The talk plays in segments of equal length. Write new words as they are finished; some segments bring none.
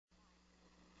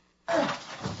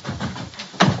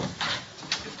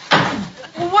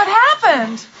What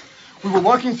happened? We were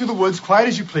walking through the woods, quiet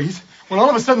as you please, when all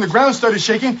of a sudden the ground started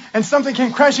shaking and something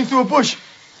came crashing through a bush.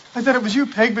 I thought it was you,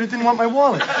 Peg, but it didn't want my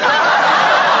wallet.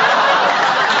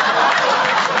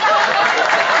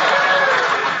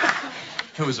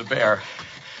 It was a bear.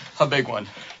 A big one.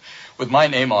 With my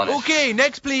name on it. Okay,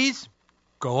 next, please.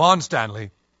 Go on,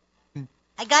 Stanley.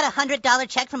 I got a $100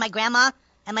 check from my grandma,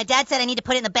 and my dad said I need to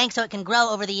put it in the bank so it can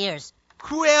grow over the years.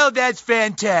 Well, that's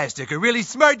fantastic. A really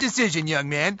smart decision, young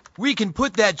man. We can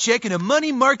put that check in a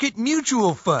money market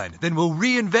mutual fund. Then we'll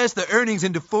reinvest the earnings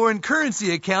into foreign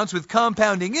currency accounts with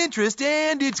compounding interest,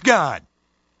 and it's gone.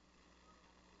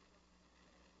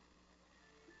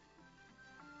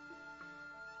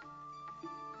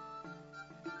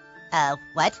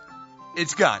 What?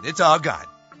 It's gone. It's all gone.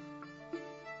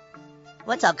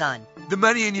 What's all gone? The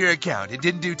money in your account. It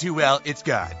didn't do too well. It's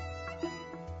gone.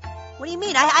 What do you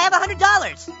mean? I have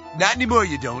 $100. Not anymore,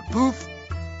 you don't. Poof.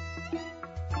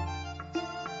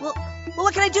 Well,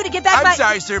 what can I do to get back I'm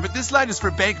sorry, sir, but this line is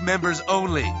for bank members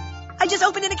only. I just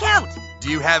opened an account. Do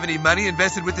you have any money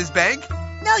invested with this bank?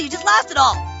 No, you just lost it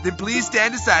all. Then please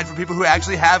stand aside for people who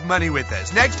actually have money with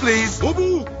us. Next, please.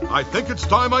 Boo-boo! I think it's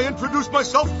time I introduce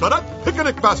myself to that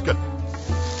picnic basket.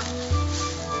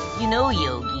 You know,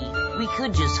 Yogi, we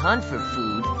could just hunt for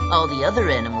food. All the other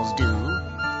animals do.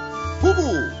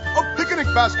 Boo-boo! A picnic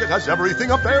basket has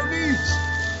everything a bear needs.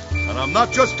 And I'm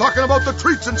not just talking about the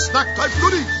treats and snack-type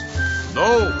goodies.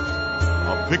 No,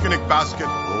 a picnic basket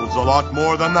holds a lot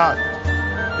more than that.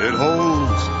 It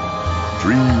holds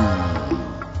dreams.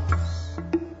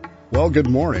 Well, good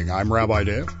morning. I'm Rabbi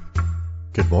Dave.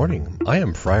 Good morning. I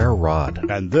am Friar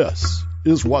Rod. And this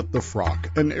is What the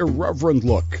Frock, an irreverent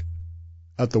look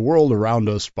at the world around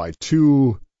us by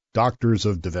two doctors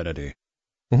of divinity.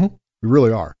 Mm-hmm. We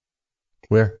really are.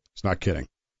 Where? It's not kidding.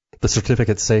 The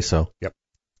certificates say so. Yep.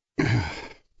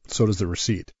 So does the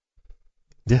receipt.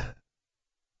 Yeah.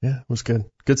 Yeah, it was good.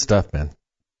 Good stuff, man.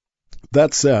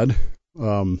 That said,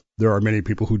 there are many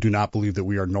people who do not believe that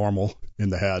we are normal in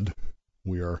the head.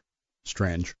 We are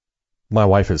strange. My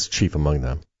wife is chief among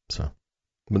them, so.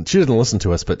 But she doesn't listen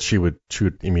to us, but she would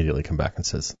immediately come back and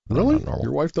says, really?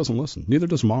 Your wife doesn't listen. Neither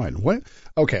does mine. What?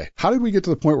 Okay. How did we get to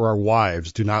the point where our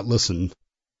wives do not listen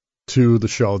to the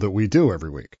show that we do every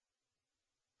week?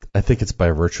 I think it's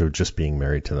by virtue of just being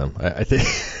married to them. I think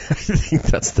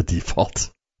that's the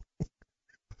default.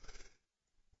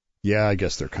 Yeah, I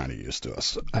guess they're kind of used to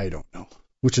us. I don't know.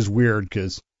 Which is weird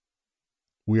because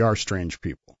we are strange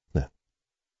people. Yeah.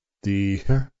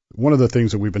 One of the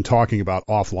things that we've been talking about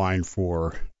offline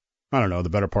for, I don't know, the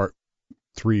better part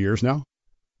 3 years now,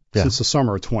 since the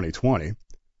summer of 2020,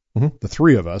 the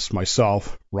three of us,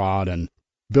 myself, Rod, and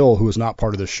Bill, who is not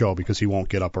part of this show because he won't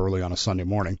get up early on a Sunday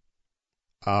morning,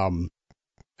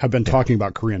 have been talking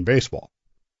about Korean baseball,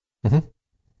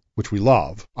 which we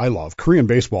love. I love. Korean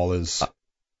baseball is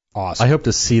awesome. I hope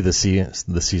to see the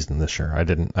season this year.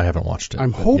 I haven't watched it.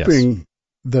 I'm hoping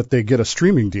that they get a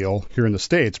streaming deal here in the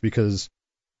States because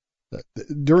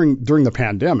during the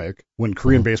pandemic, when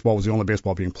Korean baseball was the only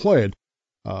baseball being played,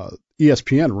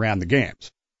 ESPN ran the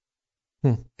games.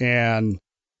 And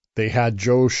they had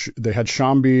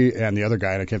Shambi and the other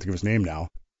guy, and I can't think of his name now,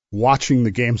 watching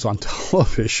the games on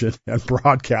television and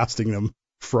broadcasting them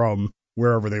from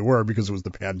wherever they were because it was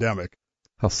the pandemic.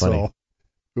 How funny. So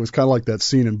it was kind of like that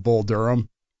scene in Bull Durham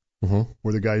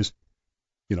where the guy's,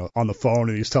 on the phone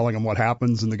and he's telling him what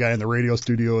happens and the guy in the radio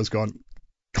studio is going,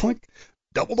 clink,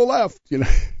 double to left. It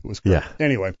was great. Yeah.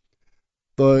 Anyway,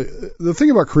 the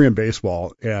thing about Korean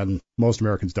baseball, and most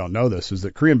Americans don't know this, is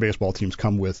that Korean baseball teams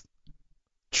come with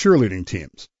cheerleading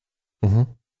teams.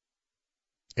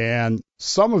 And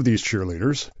some of these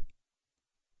cheerleaders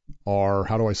are,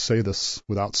 how do I say this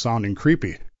without sounding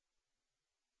creepy?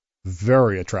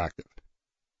 Very attractive.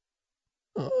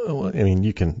 Well, I mean,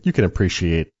 you can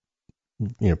appreciate,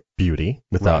 beauty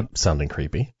without sounding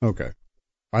creepy. Okay.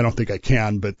 I don't think I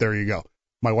can, but there you go.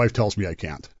 My wife tells me I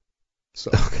can't.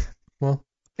 So, well,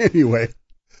 anyway,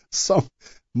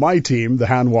 my team, the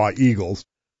Hanwha Eagles,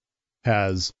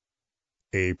 has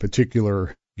a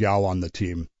particular gal on the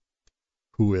team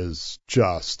who is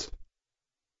just.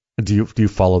 Do you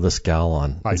follow this gal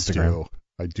on Instagram?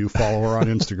 I do follow her on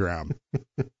Instagram.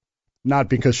 Not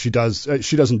because she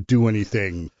doesn't do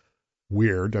anything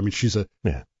weird. I mean, she's a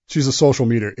social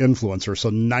media influencer,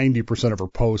 so 90% of her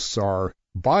posts are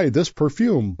buy this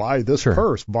perfume, buy this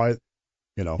purse, buy,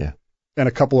 and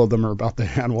a couple of them are about the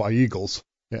Hanwha Eagles.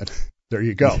 And there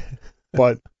you go.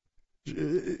 But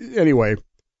anyway,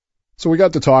 so we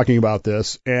got to talking about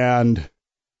this, and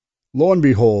lo and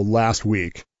behold, last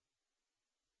week,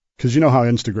 Because you know how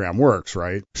Instagram works,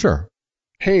 right? Sure.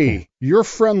 Hey, your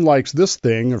friend likes this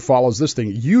thing or follows this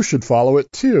thing. You should follow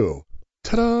it too.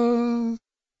 Ta-da!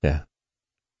 Yeah.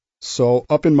 So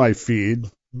up in my feed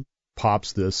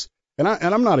pops this, and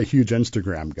I'm not a huge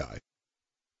Instagram guy.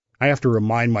 I have to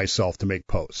remind myself to make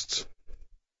posts.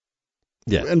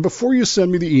 Yeah. And before you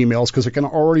send me the emails, because I can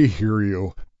already hear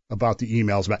you about the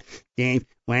emails about, James,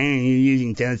 why aren't you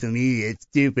using social media? It's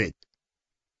stupid.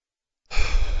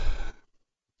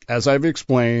 As I've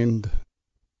explained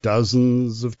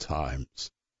dozens of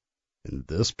times, in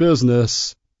this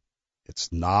business, it's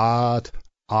not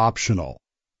optional.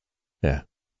 Yeah.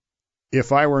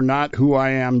 If I were not who I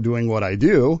am doing what I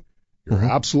do, you're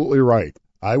absolutely right.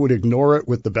 I would ignore it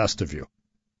with the best of you.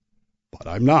 But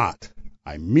I'm not.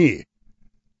 I'm me.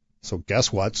 So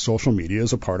guess what? Social media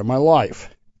is a part of my life.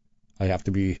 I have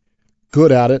to be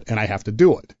good at it, and I have to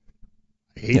do it.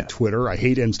 I hate Twitter. I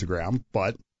hate Instagram,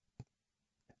 but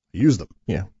I use them.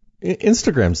 Yeah.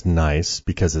 Instagram's nice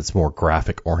because it's more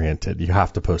graphic oriented. You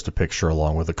have to post a picture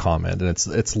along with a comment, and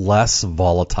it's less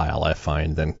volatile, I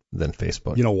find, than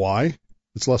Facebook. You know why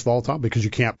it's less volatile? Because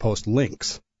you can't post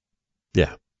links.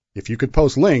 Yeah. If you could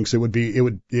post links, it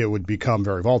would become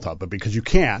very volatile. But because you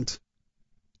can't,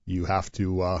 you have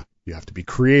to be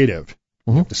creative.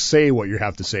 You have to say what you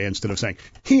have to say instead of saying,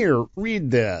 "Here,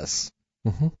 read this,"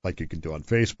 like you can do on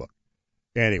Facebook.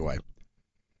 Anyway,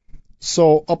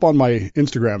 so up on my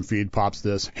Instagram feed pops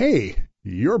this, "Hey,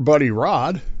 your buddy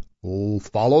Rod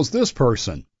follows this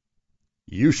person.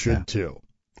 You should too."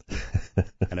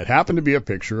 And it happened to be a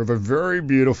picture of a very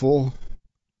beautiful,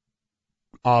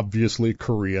 obviously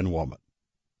Korean woman.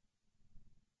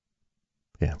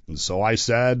 Yeah. And so I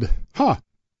said,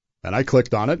 and I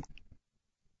clicked on it.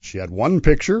 She had one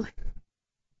picture.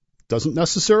 Doesn't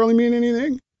necessarily mean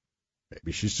anything.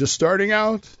 Maybe she's just starting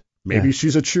out. Maybe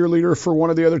she's a cheerleader for one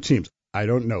of the other teams. I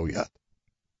don't know yet.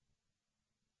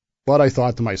 But I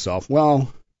thought to myself,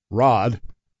 well, Rod,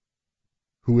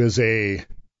 who is a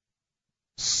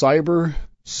cyber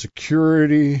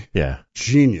security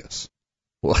genius.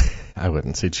 Well, I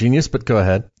wouldn't say genius, but go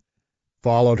ahead.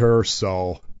 Followed her,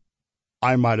 so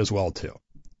I might as well too.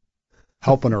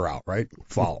 Helping her out, right?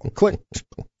 Follow. Click.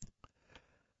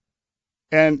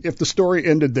 And if the story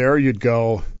ended there, you'd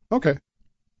go, okay.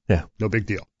 Yeah. No big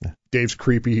deal. Yeah. Dave's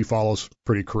creepy. He follows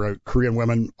pretty Korean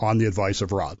women on the advice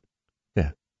of Rod.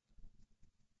 Yeah.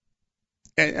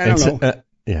 And I don't know.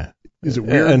 Yeah. Is it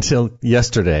weird? Until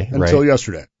yesterday, right? Until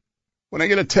yesterday. When I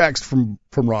get a text from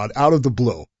Rod out of the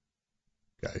blue.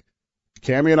 Okay.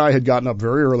 Cammie and I had gotten up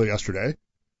very early yesterday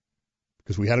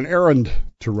because we had an errand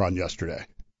to run yesterday.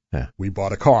 Yeah. We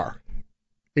bought a car,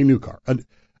 a new car,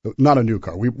 not a new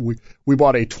car. We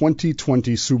bought a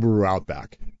 2020 Subaru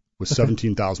Outback with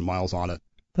 17,000 miles on it.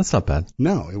 That's not bad.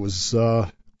 No, it was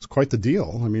quite the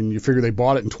deal. I mean, you figure they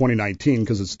bought it in 2019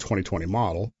 because it's a 2020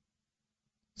 model.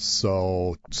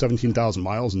 So 17,000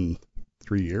 miles in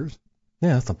 3 years.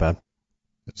 Yeah, that's not bad.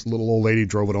 This little old lady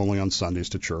drove it only on Sundays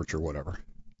to church or whatever.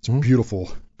 It's a beautiful,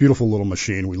 beautiful little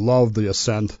machine. We love the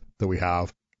Ascent that we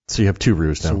have. So you have two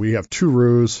roos now. So we have two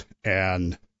roos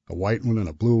and a white one and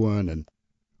a blue one, and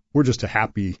we're just a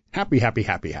happy family.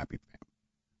 Okay.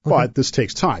 But this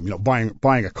takes time. You know,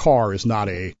 buying a car is not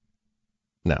a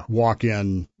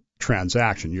walk-in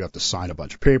transaction. You have to sign a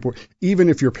bunch of paperwork, even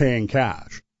if you're paying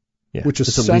cash, which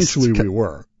essentially we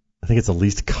were. I think it's at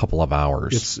least a couple of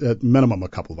hours. It's at minimum a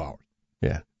couple of hours.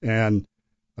 Yeah. And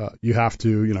you have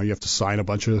to sign a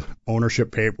bunch of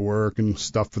ownership paperwork and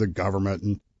stuff for the government.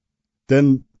 And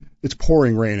then it's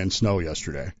pouring rain and snow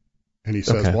yesterday. And he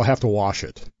says, well, I have to wash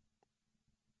it.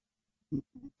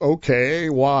 Okay,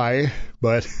 why?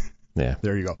 But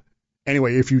there you go.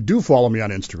 Anyway, if you do follow me on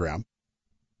Instagram,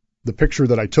 the picture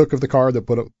that I took of the car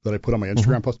that I put on my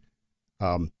Instagram post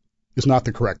is not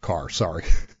the correct car. Sorry.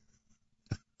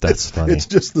 That's funny. It's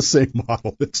just the same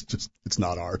model. It's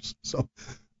not ours. So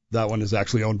that one is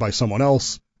actually owned by someone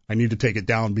else. I need to take it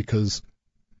down because,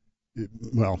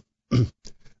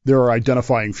 there are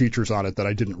identifying features on it that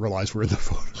I didn't realize were in the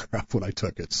photograph when I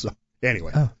took it. So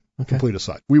anyway, complete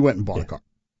aside. We went and bought a car.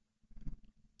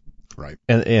 Right.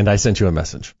 And I sent you a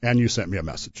message. And you sent me a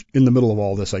message. In the middle of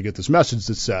all this, I get this message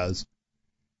that says,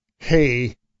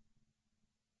 hey,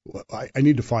 I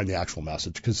need to find the actual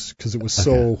message because it was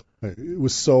so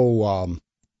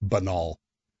banal.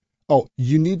 Oh,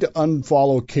 you need to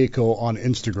unfollow Keiko on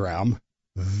Instagram.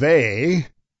 They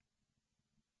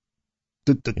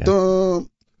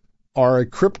are a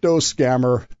crypto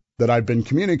scammer that I've been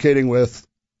communicating with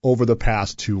over the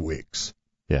past 2 weeks.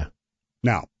 Yeah.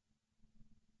 Now,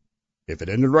 if it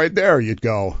ended right there, you'd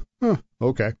go,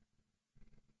 okay.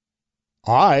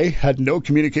 I had no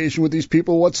communication with these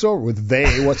people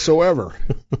whatsoever.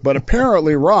 But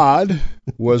apparently Rod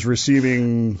was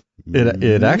receiving...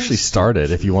 It actually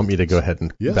started, if you want me to go ahead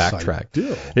and backtrack.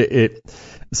 I do.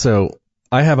 So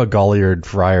I have a Golliard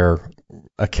Fryer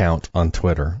account on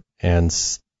Twitter, and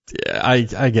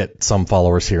I get some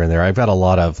followers here and there. I've got a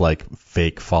lot of like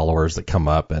fake followers that come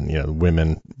up, and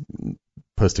women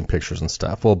posting pictures and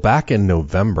stuff. Well, back in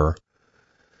November,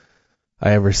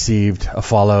 I received a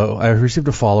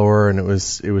follower, and it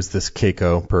was this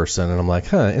Keiko person, and I'm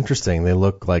like, interesting. They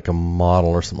look like a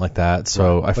model or something like that.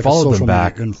 So I followed them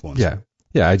back. Yeah.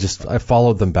 I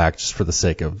followed them back just for the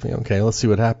sake of, okay, let's see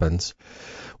what happens.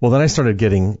 Well, then I started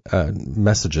getting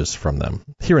messages from them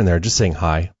here and there, just saying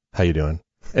hi, how you doing?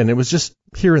 And it was just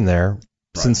here and there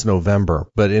since November.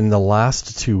 But in the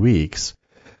last 2 weeks,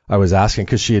 I was asking,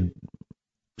 because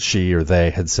she or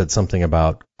they had said something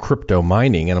about crypto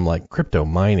mining, and I'm like, crypto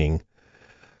mining?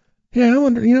 Yeah, I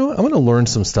wonder, I want to learn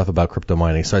some stuff about crypto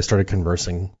mining. So I started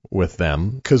conversing with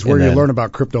them. Because you learn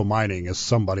about crypto mining is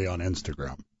somebody on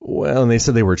Instagram. Well, and they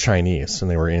said they were Chinese,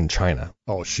 and they were in China.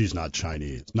 Oh, she's not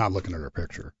Chinese. Not looking at her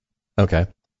picture. Okay.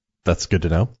 That's good to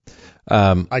know.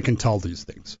 I can tell these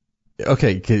things.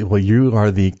 Okay. Well, you are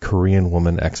the Korean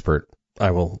woman expert.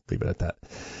 I will leave it at that.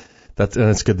 And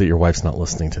it's good that your wife's not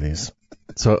listening to these.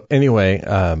 So anyway,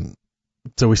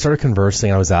 so we started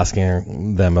conversing. I was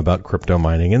asking them about crypto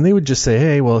mining, and they would just say,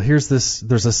 hey, well, there's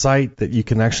a site that you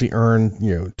can actually earn,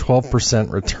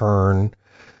 12% return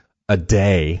a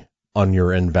day on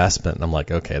your investment. And I'm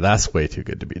like, okay, that's way too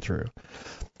good to be true.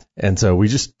 And so we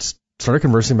just started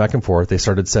conversing back and forth. They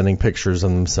started sending pictures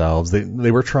of themselves.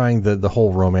 They were trying the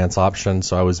whole romance option.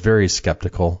 So I was very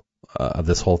skeptical of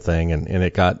this whole thing, and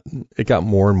it got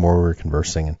more and more. We were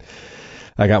conversing, and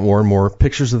I got more and more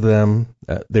pictures of them.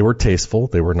 They were tasteful.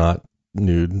 They were not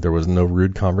nude. There was no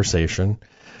rude conversation.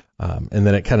 And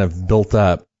then it kind of built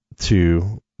up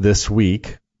to this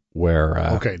week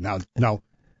where... okay, now,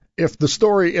 if the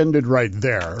story ended right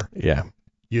there,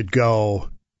 you'd go,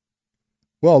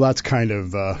 well, that's kind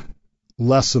of a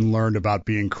lesson learned about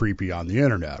being creepy on the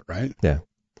internet, right? Yeah.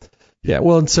 Yeah,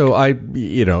 well, and so I,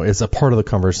 as a part of the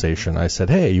conversation, I said,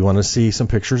 hey, you want to see some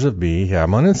pictures of me? Yeah,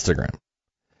 I'm on Instagram.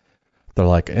 They're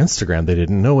like, Instagram? They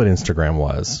didn't know what Instagram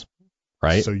was,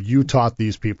 right? So you taught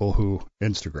these people who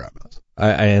Instagram is.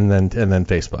 And then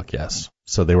Facebook, yes.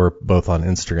 So they were both on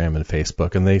Instagram and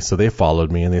Facebook, and they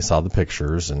followed me and they saw the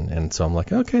pictures, and so I'm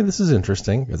like, okay, this is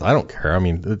interesting, because I don't care. I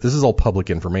mean, this is all public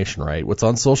information, right? What's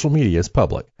on social media is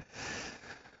public.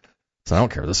 So I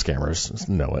don't care. The scammers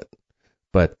know it.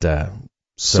 But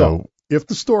so if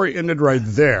the story ended right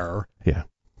there,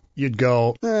 you'd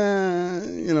go,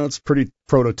 it's pretty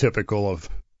prototypical of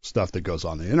stuff that goes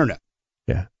on the internet.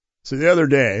 Yeah. So the other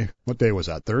day, what day was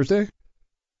that? Thursday?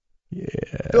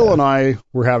 Yeah. Bill and I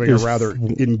were having a rather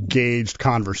engaged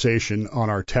conversation on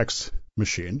our text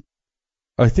machine.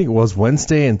 I think it was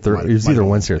Wednesday and Thursday. It was either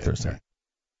Wednesday or Thursday,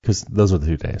 because those were the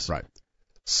 2 days. Right.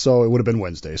 So it would have been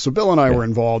Wednesday. So Bill and I were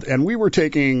involved, and we were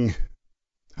taking,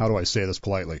 how do I say this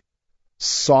politely,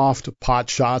 soft pot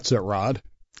shots at Rod,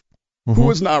 who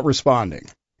was not responding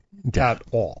at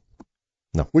all.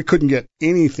 No. We couldn't get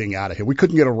anything out of him. We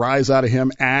couldn't get a rise out of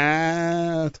him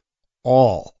at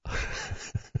all.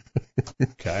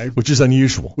 Okay. Which is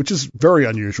unusual. Which is very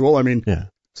unusual. I mean,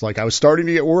 it's like I was starting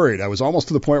to get worried. I was almost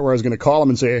to the point where I was going to call him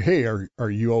and say, hey, are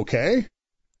you okay?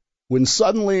 When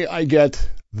suddenly I get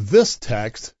this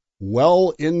text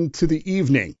well into the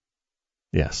evening.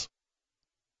 Yes.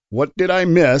 What did I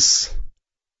miss?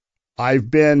 I've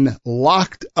been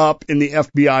locked up in the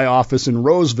FBI office in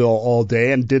Roseville all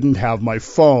day and didn't have my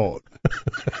phone.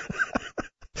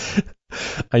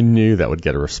 I knew that would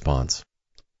get a response.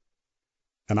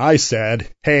 And I said,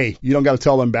 hey, you don't got to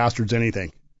tell them bastards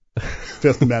anything.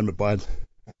 Fifth Amendment, bud.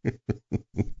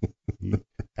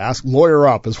 Ask lawyer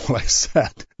up is what I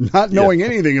said. Not knowing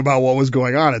anything about what was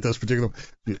going on at this particular...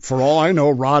 For all I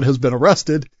know, Rod has been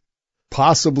arrested,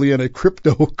 possibly in a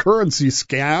cryptocurrency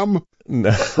scam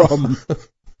from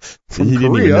He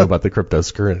didn't even know about the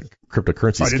cryptocurrency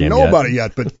scam. I didn't know about it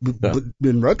yet, but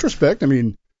in retrospect, I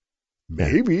mean,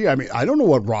 maybe. I mean, I don't know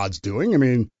what Rod's doing. I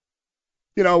mean,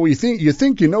 you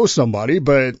think you know somebody,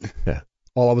 but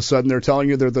all of a sudden they're telling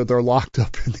you they're locked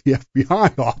up in the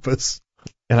FBI office.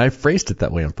 And I phrased it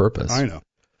that way on purpose. I know.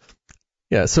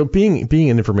 Yeah. So being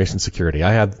in information security,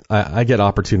 I get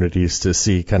opportunities to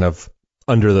see kind of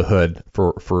under the hood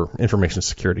for information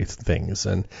security things.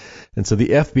 And so the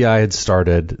FBI had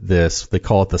started this, they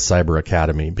call it the Cyber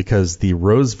Academy, because the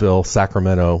Roseville,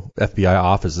 Sacramento FBI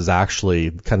office is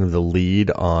actually kind of the lead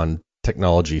on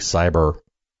technology cyber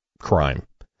crime.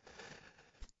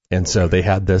 And so they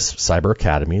had this cyber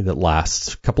academy that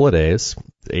lasts a couple of days,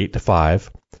 8 to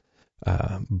 5.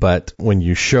 But when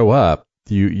you show up,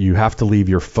 you have to leave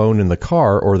your phone in the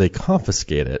car or they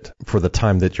confiscate it for the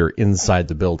time that you're inside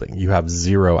the building. You have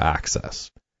zero access.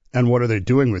 And what are they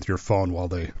doing with your phone while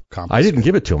they confiscate? I didn't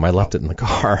give it to them. I left it in the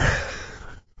car.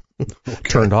 Okay.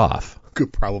 Turned off.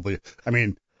 Could probably. I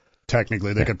mean,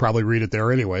 technically they could probably read it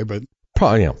there anyway, but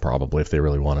Probably if they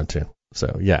really wanted to.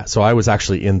 So yeah, so I was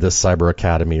actually in this cyber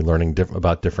academy learning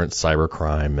about different cyber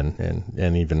crime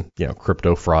and even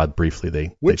crypto fraud. Briefly,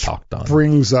 they talked on.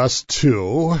 Brings us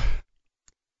to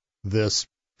this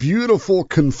beautiful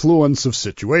confluence of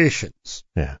situations.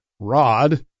 Yeah,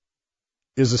 Rod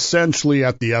is essentially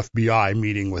at the FBI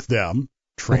meeting with them,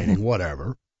 training,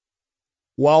 whatever,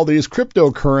 while these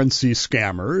cryptocurrency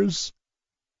scammers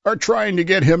are trying to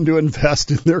get him to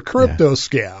invest in their crypto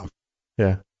scam.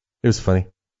 Yeah, it was funny.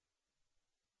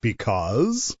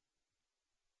 Because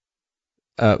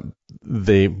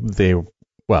they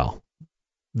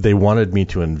wanted me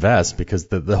to invest because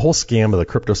the whole scam of the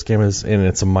crypto scam is, and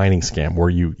it's a mining scam where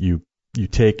you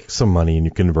take some money and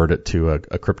you convert it to a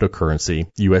cryptocurrency.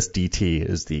 USDT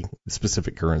is the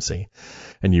specific currency,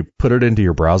 and you put it into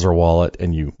your browser wallet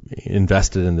and you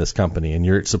invest it in this company, and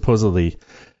you're supposedly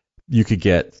you could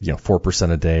get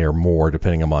 4% a day or more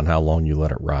depending upon how long you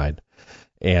let it ride.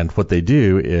 And what they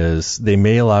do is they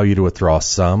may allow you to withdraw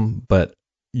some, but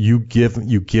you give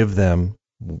them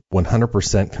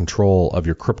 100% control of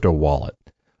your crypto wallet.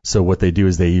 So what they do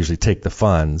is they usually take the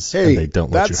funds and they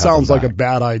don't let you have them back. That sounds like a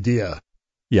bad idea.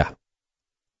 Yeah.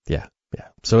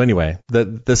 So anyway,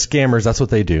 the scammers, that's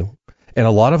what they do. And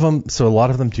a lot of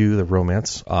them do the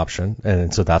romance option.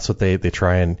 And so that's what they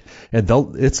try and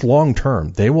it's long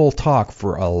term. They will talk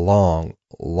for a long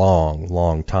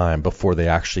time before they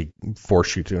actually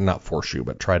not force you,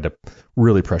 but try to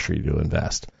really pressure you to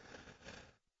invest.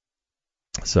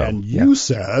 So, and you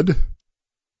said,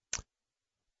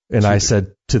 and I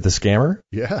said to the scammer,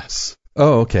 yes.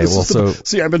 Oh, okay.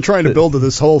 See, I've been trying to build to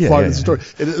this whole part of the story.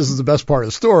 This is the best part of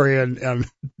the story, and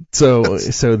so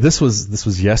this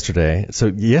was yesterday. So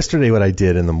yesterday, what I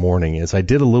did in the morning is I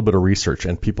did a little bit of research,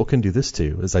 and people can do this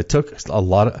too. Is I took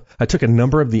a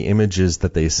number of the images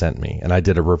that they sent me, and I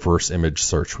did a reverse image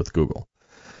search with Google,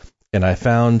 and I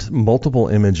found multiple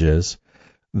images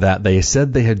that they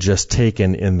said they had just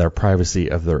taken in their privacy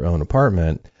of their own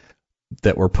apartment,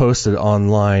 that were posted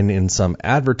online in some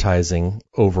advertising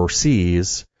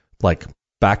overseas, like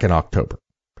back in October.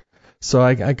 So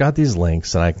I got these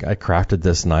links and I crafted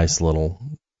this nice little,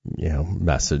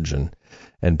 message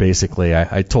and basically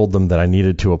I told them that I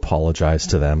needed to apologize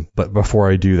to them. But before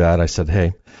I do that, I said,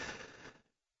 hey,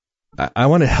 I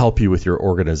want to help you with your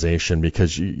organization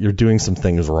because you're doing some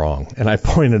things wrong. And I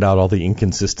pointed out all the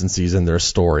inconsistencies in their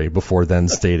story before then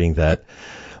stating that,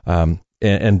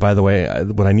 and by the way,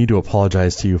 what I need to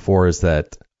apologize to you for is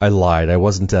that I lied. I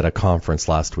wasn't at a conference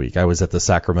last week. I was at the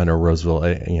Sacramento Roseville,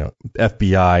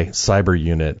 FBI cyber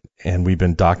unit, and we've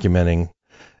been documenting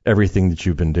everything that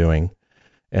you've been doing.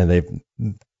 And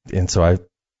so I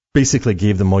basically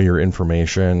gave them all your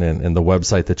information and the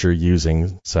website that you're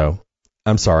using. So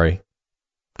I'm sorry.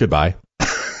 Goodbye.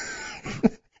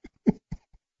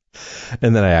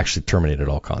 And then I actually terminated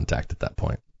all contact at that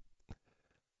point.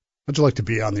 How'd you like to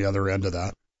be on the other end of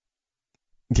that?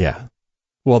 Yeah.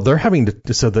 Well, they're having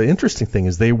to. So the interesting thing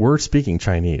is they were speaking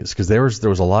Chinese because there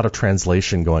was a lot of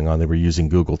translation going on. They were using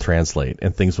Google Translate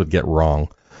and things would get wrong,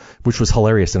 which was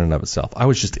hilarious in and of itself. I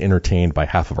was just entertained by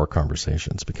half of our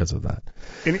conversations because of that.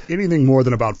 Anything more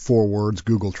than about 4 words,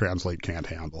 Google Translate can't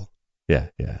handle. Yeah.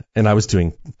 And I was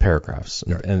doing paragraphs,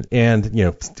 and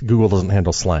Google doesn't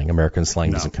handle slang. American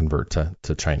slang doesn't convert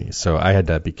to Chinese, so I had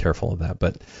to be careful of that.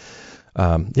 But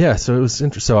so it was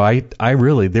interesting. So I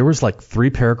really, there was like 3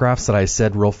 paragraphs that I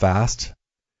said real fast,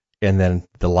 and then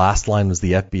the last line was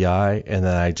the FBI, and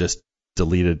then I just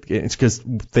deleted. It's because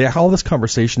all this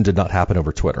conversation did not happen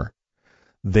over Twitter.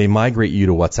 They migrate you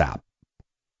to WhatsApp,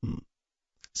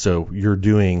 so you're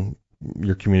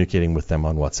communicating with them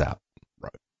on WhatsApp.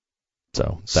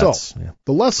 So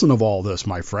the lesson of all this,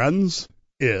 my friends,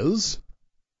 is...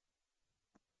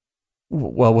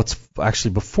 Well, what's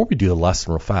actually, before we do the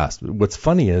lesson real fast, what's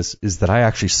funny is that I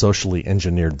actually socially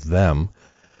engineered them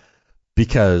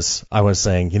because I was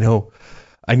saying,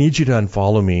 I need you to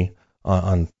unfollow me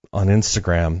on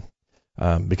Instagram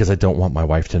because I don't want my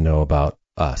wife to know about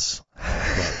us.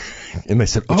 Right. And they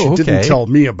said, Which you didn't tell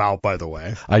me about, by the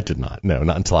way. I did not. No,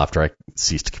 not until after I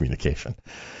ceased communication.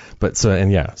 But so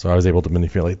I was able to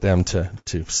manipulate them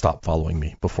to stop following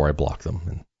me before I blocked them.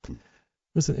 And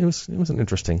it was an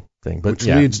interesting thing. But which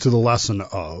leads to the lesson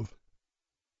of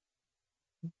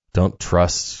don't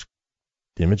trust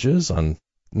images on.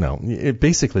 No,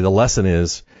 basically the lesson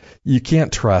is you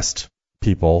can't trust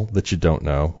people that you don't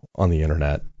know on the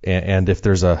internet. And if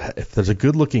there's a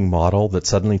good looking model that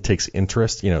suddenly takes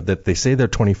interest, that they say they're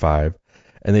 25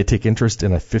 and they take interest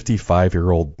in a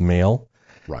 55-year-old male,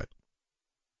 right?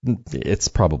 It's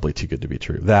probably too good to be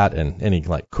true. That and any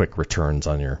quick returns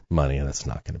on your money, and that's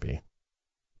not going to be.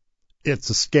 It's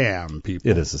a scam, people.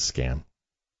 It is a scam.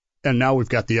 And now we've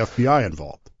got the FBI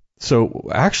involved. So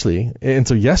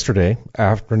yesterday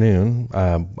afternoon,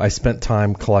 I spent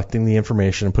time collecting the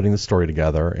information and putting the story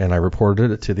together, and I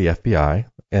reported it to the FBI,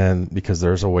 and because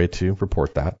there's a way to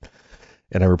report that,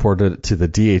 and I reported it to the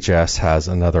DHS has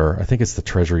another, I think it's the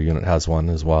Treasury Unit has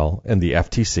one as well, and the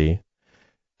FTC,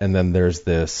 and then there's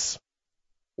this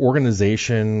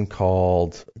organization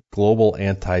called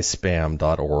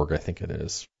globalantispam.org, I think it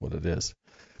is what it is,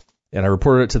 and I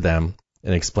reported it to them.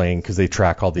 And explain, because they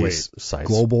track all these sites.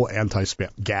 Global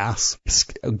anti-spam. Gas?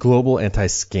 Global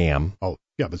anti-scam. Oh,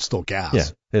 yeah, but still gas. Yeah,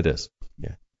 it is.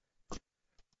 Yeah.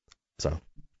 So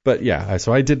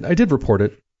I did report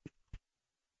it.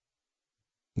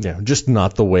 Yeah, just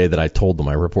not the way that I told them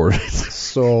I reported it.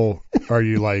 So, are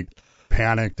you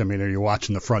panicked? I mean, are you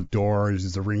watching the front door?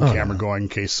 Is the Ring camera going in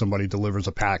case somebody delivers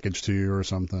a package to you or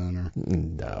something? Or?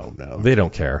 No, they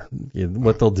don't care.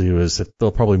 What they'll do is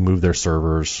they'll probably move their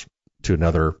servers to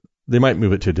another, they might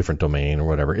move it to a different domain or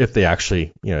whatever, if they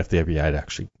actually, if the FBI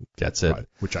actually gets it. Right,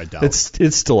 which I doubt.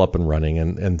 It's still up and running,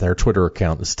 and their Twitter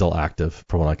account is still active,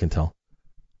 from what I can tell.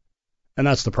 And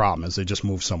that's the problem, is they just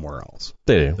move somewhere else.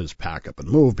 They do. They just pack up and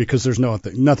move, because there's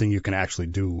nothing you can actually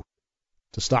do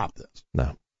to stop this.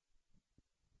 No.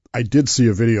 I did see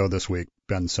a video this week,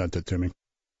 Ben sent it to me,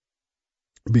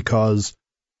 because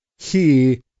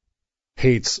he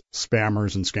hates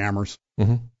spammers and scammers.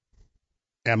 Mm-hmm.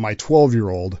 And my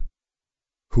 12-year-old,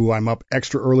 who I'm up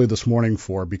extra early this morning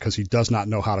for because he does not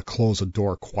know how to close a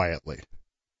door quietly.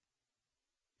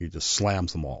 He just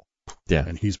slams them all. Yeah.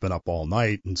 And he's been up all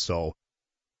night. And so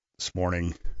this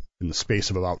morning, in the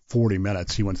space of about 40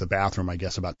 minutes, he went to the bathroom, I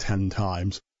guess, about 10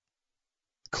 times.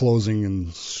 Closing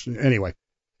and anyway,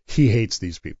 he hates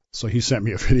these people. So he sent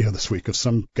me a video this week of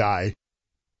some guy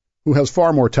who has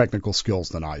far more technical skills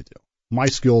than I do. My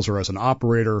skills are as an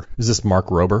operator. Is this Mark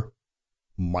Rober?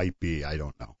 Might be, I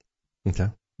don't know. Okay.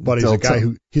 But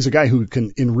he's a guy who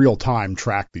can in real time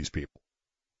track these people.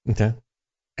 Okay.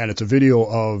 And it's a video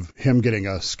of him getting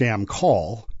a scam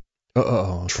call,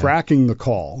 okay. Tracking the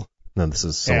call. No, this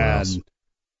is someone else.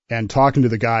 And talking to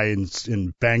the guy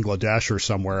in Bangladesh or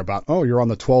somewhere about, oh, you're on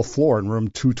the 12th floor in room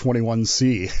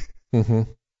 221C. Mm-hmm.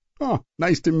 Oh,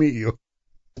 nice to meet you.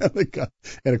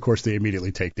 And of course they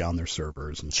immediately take down their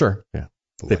servers. And sure, yeah.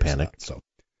 They panic. So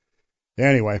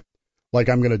anyway. I'm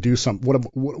going to do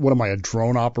what am I, a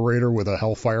drone operator with a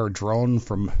Hellfire drone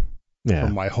from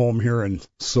my home here in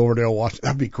Silverdale, Washington?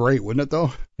 That'd be great, wouldn't it,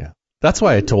 though? Yeah. That's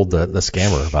why I told the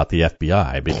scammer about the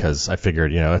FBI, because I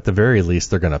figured, at the very least,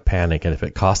 they're going to panic, and if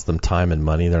it costs them time and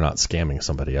money, they're not scamming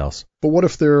somebody else. But what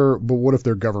if they're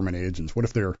government agents? What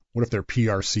if they're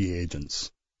PRC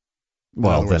agents?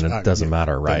 Well, then it doesn't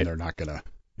matter, right? Then they're not going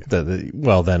to.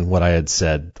 Well, then what I had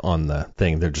said on the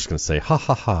thing, they're just going to say, ha,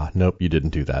 ha, ha, nope, you didn't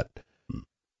do that.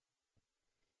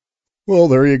 Well,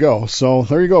 there you go. So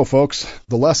there you go, folks.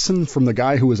 The lesson from the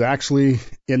guy who was actually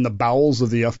in the bowels of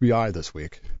the FBI this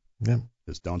week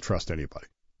is don't trust anybody.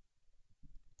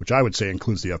 Which I would say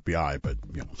includes the FBI, but,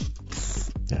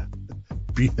 yeah.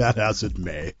 Be that as it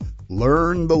may.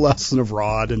 Learn the lesson of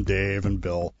Rod and Dave and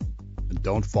Bill, and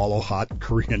don't follow hot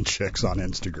Korean chicks on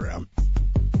Instagram.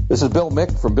 This is Bill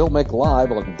Mick from Bill Mick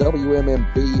Live on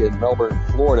WMMB in Melbourne,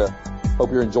 Florida.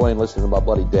 Hope you're enjoying listening to my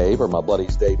buddy Dave, or my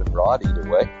buddies Dave and Rod, either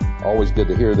way. Always good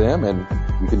to hear them, and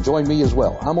you can join me as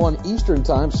well. I'm on Eastern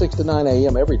Time, 6 to 9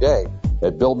 a.m. every day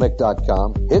at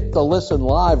BillMick.com. Hit the Listen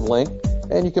Live link,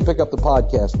 and you can pick up the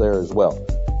podcast there as well.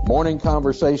 Morning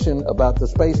conversation about the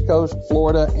Space Coast,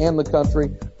 Florida, and the country.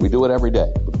 We do it every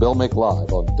day with Bill Mick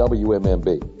Live on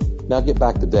WMMB. Now get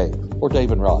back to Dave, or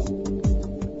Dave and Rod.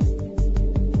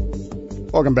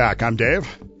 Welcome back. I'm Dave.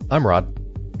 I'm Rod.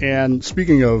 And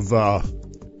speaking of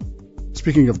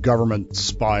government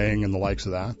spying and the likes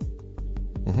of that,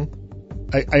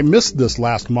 I missed this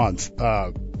last month,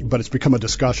 but it's become a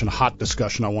hot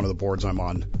discussion on one of the boards I'm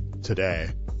on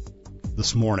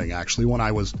this morning, actually, when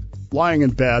I was lying in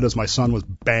bed as my son was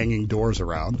banging doors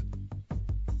around.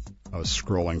 I was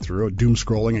scrolling through, doom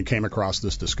scrolling, and came across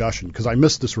this discussion because I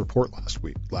missed this report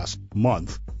last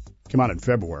month. Came out in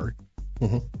February.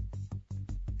 Mm-hmm.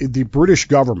 The British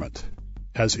government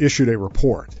has issued a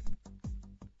report,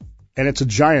 and it's a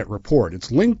giant report.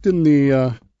 It's linked in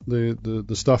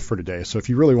the stuff for today, so if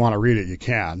you really want to read it, you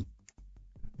can.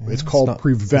 It's called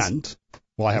Prevent.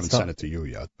 Well, I haven't sent it to you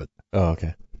yet, but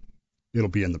okay. It'll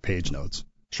be in the page notes.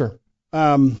 Sure.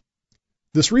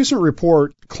 This recent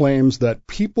report claims that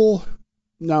people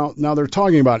now they're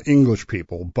talking about English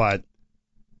people, but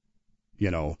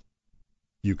you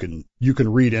can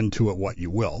read into it what you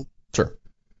will. Sure.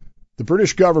 The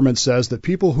British government says that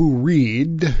people who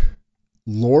read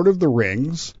Lord of the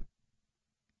Rings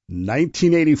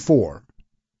 1984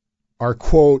 are,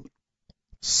 quote,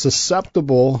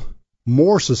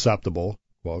 more susceptible,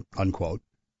 quote, unquote,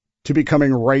 to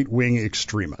becoming right-wing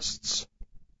extremists.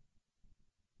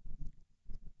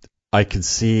 I could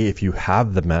see if you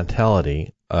have the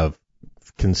mentality of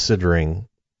considering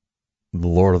The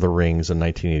Lord of the Rings in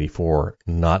 1984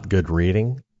 not good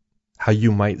reading, how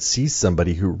you might see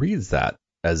somebody who reads that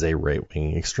as a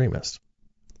right-wing extremist.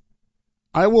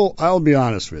 I'll be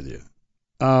honest with you.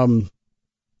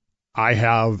 I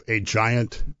have a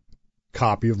giant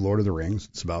copy of Lord of the Rings.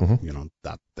 It's about,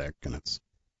 that thick, and it's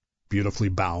beautifully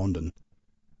bound, and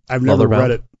I've never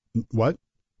read it. What?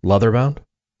 Leather-bound?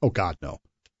 Oh, God, no.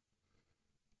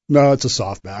 No, it's a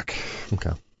softback.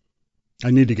 Okay.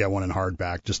 I need to get one in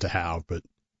hardback just to have, but,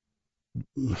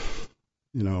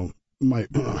 my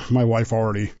wife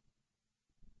already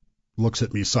looks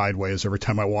at me sideways every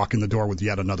time I walk in the door with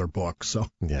yet another book, so.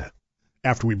 Yeah.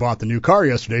 After we bought the new car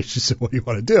yesterday, she said, "What do you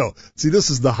want to do?" See,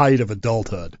 this is the height of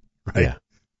adulthood, right? Yeah.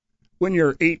 When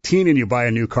you're 18 and you buy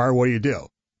a new car, what do?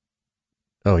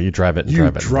 Oh, you drive it and you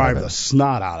drive it. The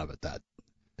snot out of it.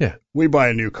 Yeah. We buy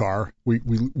a new car. We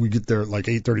get there at like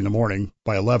 8:30 in the morning.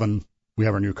 By 11, we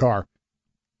have our new car.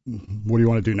 What do you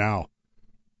want to do now?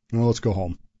 Well, let's go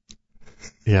home.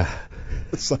 Yeah.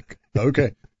 It's like,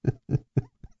 okay.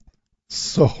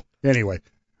 So, anyway,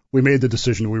 we made the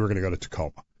decision we were going to go to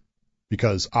Tacoma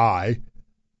because I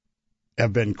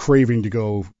have been craving to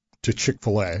go to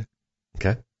Chick-fil-A.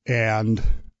 Okay. And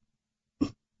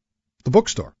the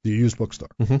bookstore, the used bookstore,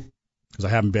 because I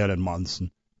haven't been in months.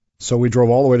 And so we drove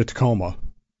all the way to Tacoma,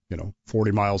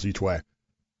 40 miles each way,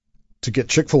 to get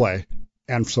Chick-fil-A,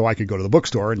 and so I could go to the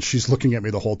bookstore. And she's looking at me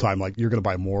the whole time like, "You're going to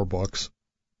buy more books."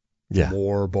 Yeah.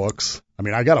 More books. I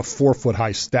mean, I got a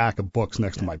 4-foot-high stack of books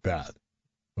next to my bed.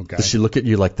 Okay. Does she look at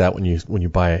you like that when you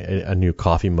buy a new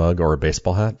coffee mug or a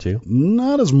baseball hat too?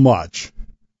 Not as much,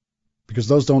 because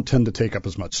those don't tend to take up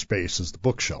as much space as the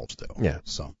bookshelves do. Yeah.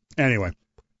 So anyway,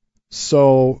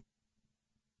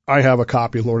 I have a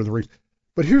copy of Lord of the Rings.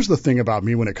 But here's the thing about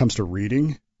me when it comes to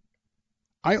reading.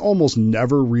 I almost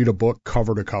never read a book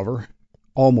cover to cover.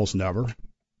 Almost never.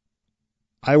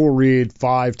 I will read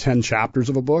 5-10 chapters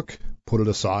of a book, put it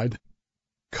aside,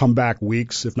 come back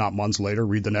weeks, if not months later,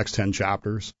 read the next 10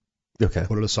 chapters, okay,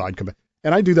 put it aside, come back.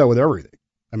 And I do that with everything.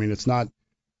 I mean, it's not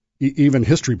even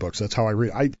history books. That's how I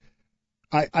read.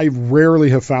 I rarely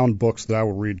have found books that I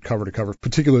will read cover to cover,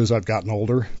 particularly as I've gotten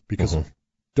older, because I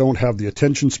don't have the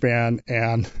attention span,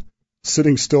 and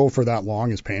sitting still for that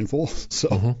long is painful.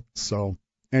 So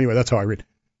anyway, that's how I read.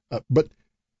 But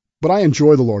I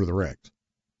enjoy The Lord of the Rings.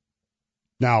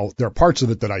 Now, there are parts of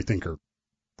it that I think are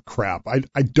crap.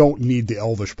 I don't need the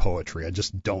elvish poetry. I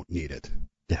just don't need it.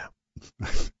 Yeah.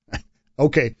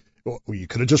 Okay. Well, you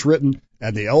could have just written,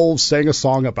 and the elves sang a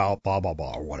song about blah, blah,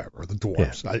 blah, or whatever, the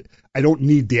dwarves. Yeah. I don't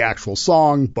need the actual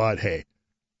song, but hey,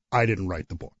 I didn't write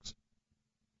the books.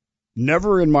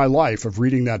 Never in my life of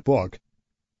reading that book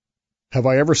have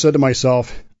I ever said to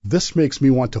myself, this makes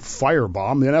me want to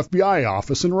firebomb the FBI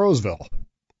office in Roseville.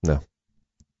 No.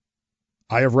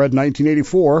 I have read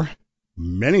 1984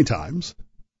 many times,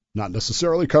 not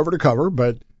necessarily cover to cover,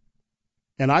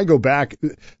 and I go back.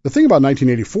 The thing about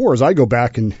 1984 is I go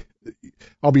back and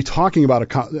I'll be talking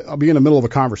about I'll be in the middle of a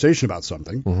conversation about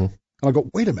something, and I'll go,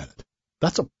 wait a minute,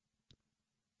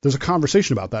 there's a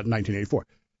conversation about that in 1984.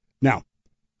 Now,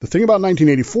 the thing about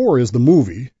 1984 is the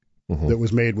movie that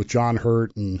was made with John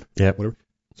Hurt and whatever.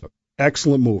 So,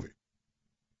 excellent movie.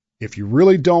 If you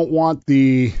really don't want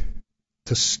to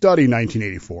study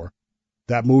 1984,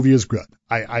 that movie is good.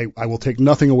 I will take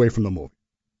nothing away from the movie.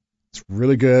 It's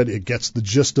really good. It gets the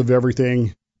gist of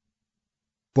everything,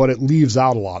 but it leaves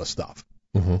out a lot of stuff.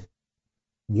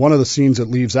 One of the scenes it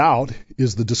leaves out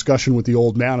is the discussion with the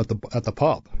old man at the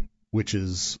pub, which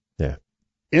is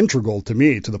integral to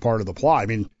me to the part of the plot. I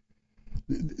mean,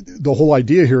 the whole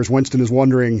idea here is Winston is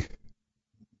wondering,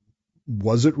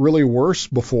 was it really worse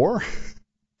before?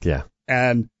 Yeah.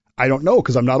 And I don't know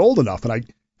because I'm not old enough. And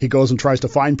he goes and tries to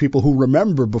find people who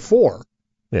remember before.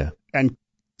 Yeah. And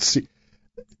see,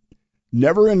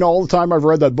 never in all the time I've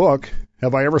read that book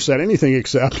have I ever said anything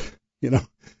except,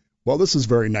 well, this is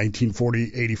very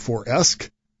 1940-84-esque,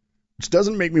 which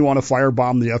doesn't make me want to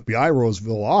firebomb the FBI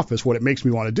Roseville office. What it makes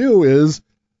me want to do is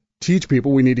teach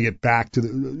people we need to get back to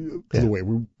the way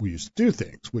we used to do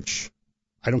things, which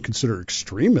I don't consider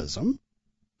extremism.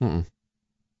 Mm-mm.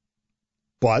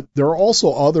 But there are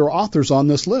also other authors on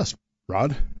this list,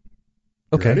 Rod.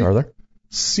 Okay, ready? are there?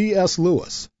 C.S.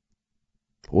 Lewis.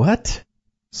 What?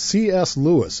 C.S.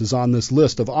 Lewis is on this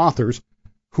list of authors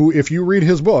who, if you read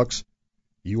his books,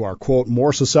 you are, quote,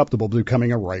 more susceptible to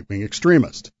becoming a right-wing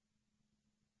extremist.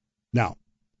 Now,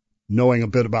 knowing a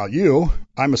bit about you,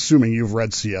 I'm assuming you've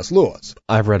read C.S. Lewis.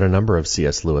 I've read a number of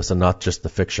C.S. Lewis, and not just the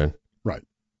fiction. Right.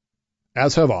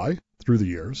 As have I, through the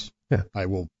years. Yeah. I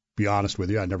will be honest with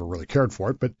you, I never really cared for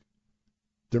it, but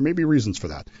there may be reasons for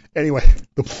that. Anyway,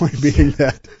 the point being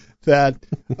that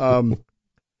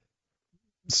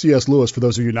C.S. Lewis, for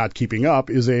those of you not keeping up,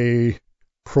 is a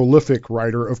prolific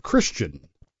writer of Christian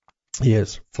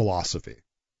philosophy.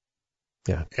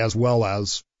 Yeah. As well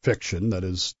as fiction that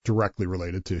is directly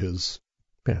related to his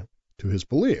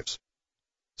beliefs.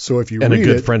 So if you and read a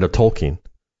good friend of Tolkien.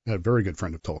 A very good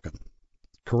friend of Tolkien.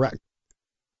 Correct.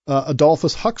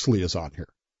 Adolphus Huxley is on here.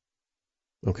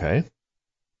 Okay.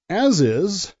 As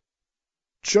is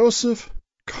Joseph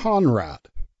Conrad.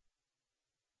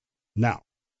 Now,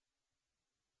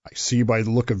 I see by the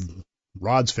look of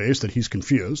Rod's face that he's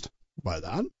confused by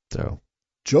that. So,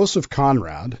 Joseph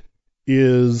Conrad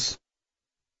is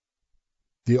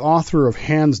the author of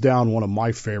hands down one of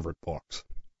my favorite books.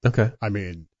 Okay. I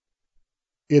mean,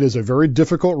 it is a very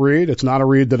difficult read. It's not a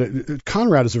read that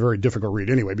Conrad is a very difficult read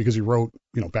anyway, because he wrote,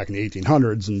 back in the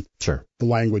 1800s, and sure, the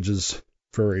language is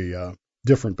very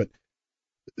different. But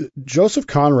Joseph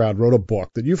Conrad wrote a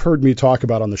book that you've heard me talk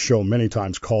about on the show many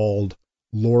times called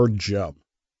Lord Jim.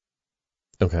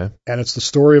 Okay. And it's the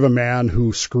story of a man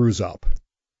who screws up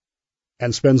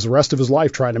and spends the rest of his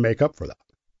life trying to make up for that.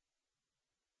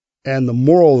 And the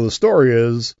moral of the story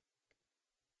is,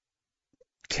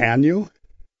 can you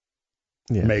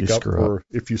make up for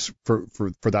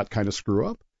that kind of screw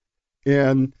up?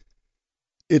 And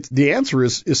the answer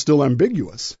is still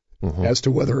ambiguous as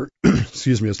to whether,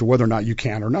 as to whether or not you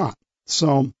can or not.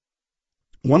 So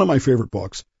one of my favorite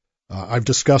books, I've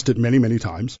discussed it many, many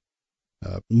times.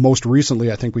 Most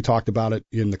recently, I think we talked about it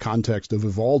in the context of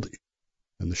Uvalde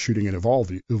and the shooting in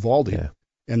Uvalde,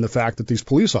 and the fact that these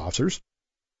police officers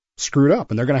screwed up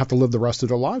and they're going to have to live the rest of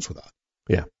their lives with that.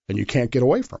 Yeah. And you can't get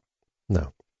away from it.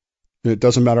 No. It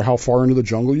doesn't matter how far into the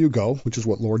jungle you go, which is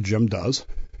what Lord Jim does.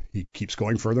 He keeps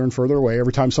going further and further away.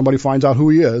 Every time somebody finds out who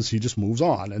he is, he just moves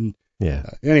on. And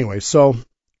anyway, so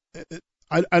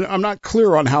I'm not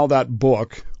clear on how that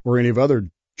book or any of other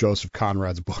Joseph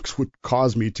Conrad's books would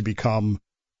cause me to become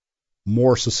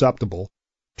more susceptible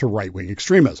to right-wing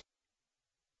extremism.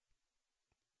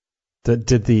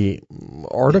 Did the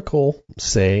article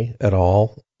say at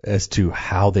all as to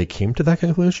how they came to that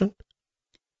conclusion?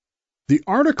 The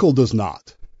article does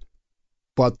not,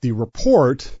 but the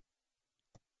report,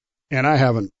 and I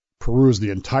haven't perused the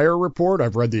entire report,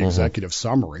 I've read the executive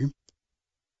summary,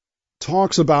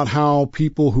 talks about how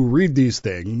people who read these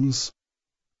things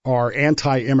are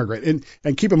anti-immigrant.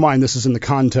 And keep in mind, this is in the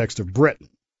context of Britain.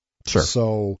 Sure.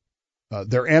 So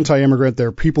they're anti-immigrant.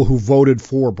 They're people who voted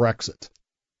for Brexit.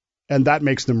 And that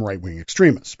makes them right-wing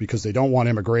extremists because they don't want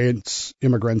immigrants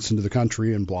into the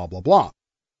country and blah, blah, blah.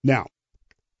 Now,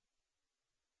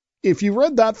 if you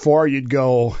read that far, you'd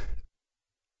go,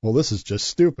 well, this is just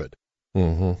stupid.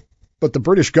 Mm-hmm. But the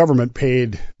British government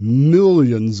paid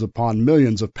millions upon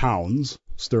millions of pounds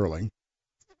sterling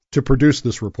to produce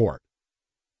this report,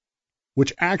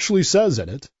 which actually says in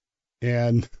it,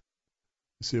 and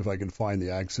let's see if I can find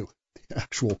the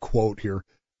actual quote here,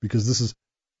 because this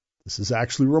is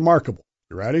actually remarkable.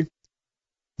 You ready?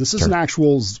 This is an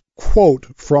actual quote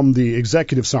from the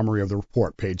executive summary of the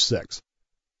report, page 6,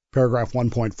 paragraph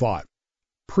 1.5.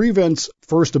 Prevent's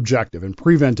first objective, and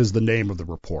Prevent is the name of the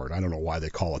report. I don't know why they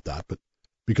call it that, but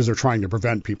because they're trying to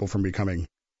prevent people from becoming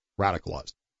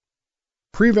radicalized.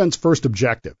 Prevent's first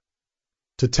objective,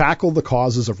 to tackle the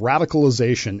causes of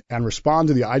radicalization and respond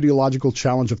to the ideological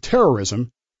challenge of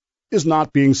terrorism, is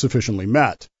not being sufficiently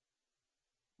met.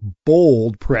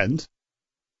 Bold print.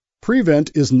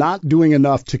 Prevent is not doing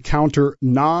enough to counter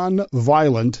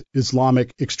non-violent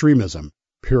Islamic extremism.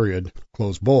 Period.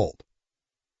 Close bold.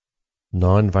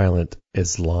 Non-violent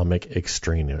Islamic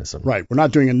extremism. Right. We're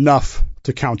not doing enough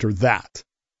to counter that.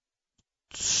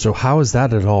 So how does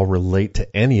that at all relate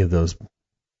to any of those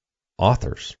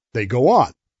authors? They go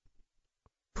on.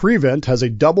 Prevent has a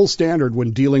double standard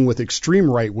when dealing with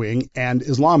extreme right-wing and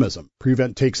Islamism.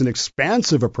 Prevent takes an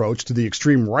expansive approach to the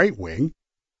extreme right-wing,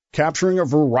 capturing a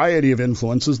variety of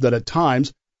influences that at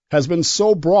times has been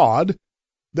so broad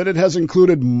that it has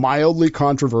included mildly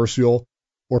controversial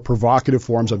or provocative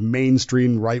forms of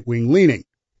mainstream right-wing leaning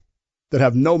that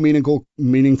have no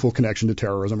meaningful connection to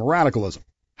terrorism or radicalism.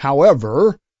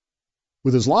 However,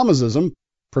 with Islamism,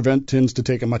 Prevent tends to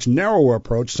take a much narrower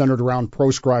approach centered around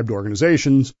proscribed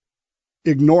organizations,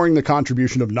 ignoring the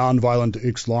contribution of nonviolent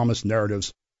Islamist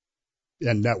narratives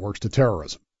and networks to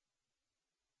terrorism.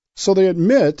 So they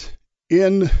admit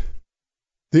in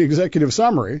the executive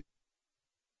summary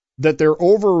that they're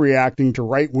overreacting to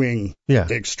right-wing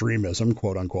extremism,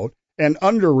 quote unquote, and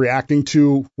underreacting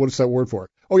to, what's that word for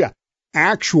it? Oh, yeah,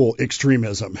 actual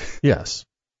extremism. Yes.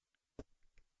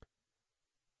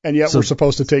 And yet we're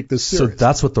supposed to take this seriously. So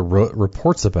that's what the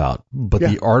report's about. But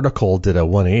the article did a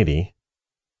 180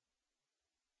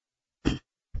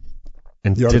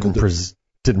 and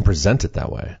didn't present it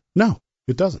that way. No,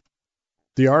 it doesn't.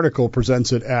 The article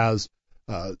presents it as,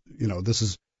 this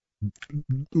is,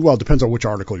 well, it depends on which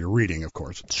article you're reading, of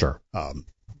course. Sure.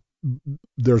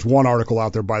 There's one article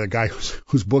out there by the guy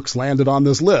whose books landed on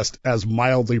this list as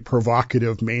mildly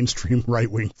provocative mainstream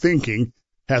right-wing thinking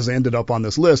has ended up on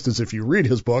this list, as if you read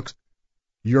his books,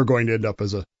 you're going to end up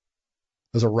as a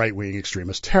right-wing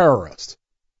extremist terrorist.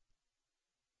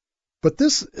 But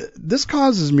this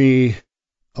causes me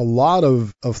a lot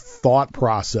of thought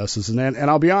processes, and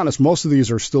I'll be honest, most of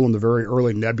these are still in the very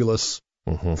early nebulous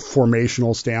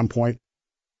formational standpoint.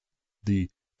 The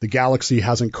galaxy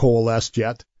hasn't coalesced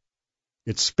yet.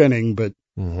 It's spinning, but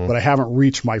I haven't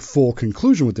reached my full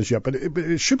conclusion with this yet. But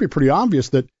it should be pretty obvious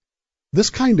that this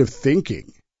kind of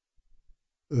thinking,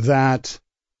 that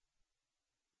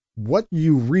what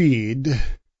you read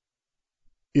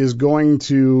is going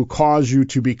to cause you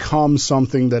to become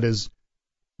something that is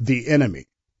the enemy.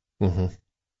 I'm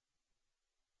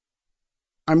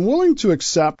willing to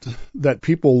accept that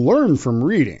people learn from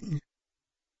reading,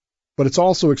 but it's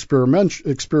also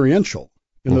experiential.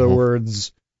 In other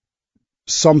words,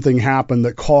 something happened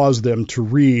that caused them to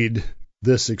read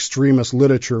this extremist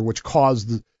literature, which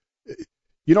caused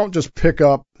you don't just pick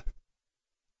up,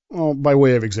 by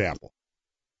way of example,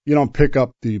 you don't pick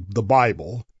up the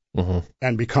Bible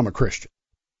and become a Christian,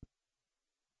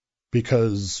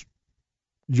 because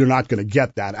you're not going to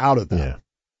get that out of them.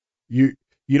 Yeah.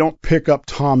 You don't pick up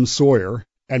Tom Sawyer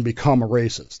and become a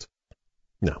racist.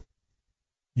 No.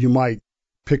 You might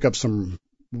pick up some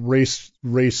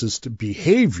racist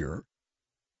behavior,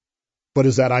 but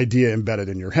is that idea embedded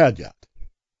in your head yet?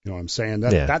 You know what I'm saying?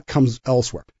 That comes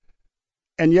elsewhere.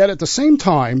 And yet at the same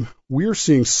time, we're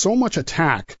seeing so much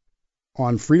attack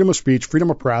on freedom of speech, freedom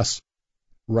of press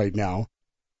right now,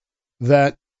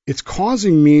 that it's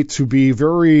causing me to be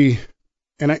very,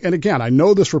 and again, I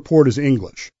know this report is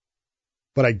English,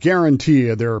 but I guarantee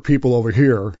you there are people over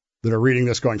here that are reading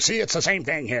this going, see, it's the same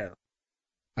thing here.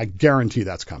 I guarantee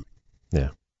that's coming. Yeah.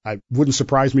 It wouldn't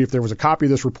surprise me if there was a copy of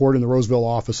this report in the Roseville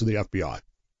office of the FBI.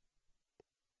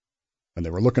 And they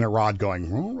were looking at Rod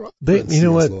going, oh, you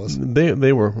know what?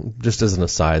 They were, just as an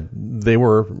aside, they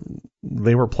were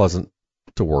pleasant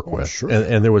to work with. Sure.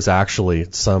 And there was actually at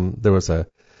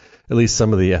least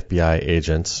some of the FBI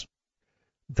agents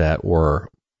that were,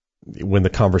 when the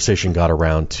conversation got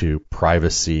around to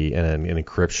privacy and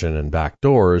encryption and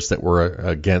backdoors, that were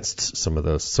against some of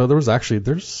those. So there was actually,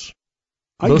 both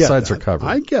sides are covered.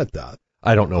 I get that.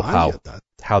 I don't know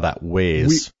how that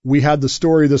weighs. We had the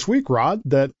story this week, Rod,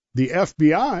 that the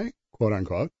FBI, quote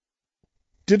unquote,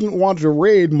 didn't want to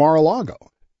raid Mar-a-Lago.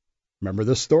 Remember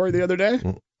this story the other day?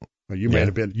 Well, you might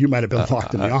have been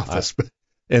locked in the office.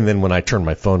 And then when I turned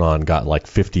my phone on, got like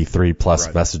 53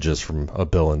 plus messages from a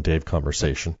Bill and Dave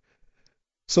conversation.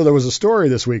 So there was a story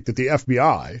this week that the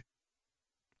FBI,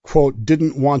 quote,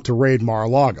 didn't want to raid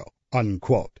Mar-a-Lago,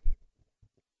 unquote.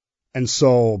 And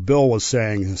so Bill was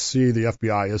saying, see, the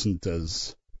FBI isn't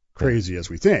as crazy as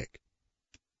we think.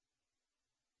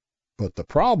 But the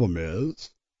problem is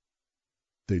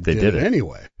they did it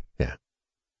anyway. Yeah.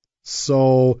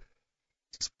 So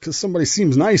because somebody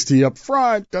seems nice to you up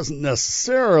front doesn't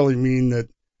necessarily mean that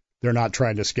they're not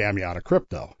trying to scam you out of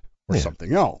crypto or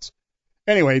something else.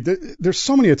 Anyway, there's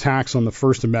so many attacks on the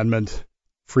First Amendment,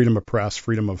 freedom of press,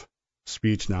 freedom of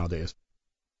speech nowadays,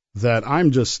 that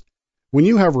when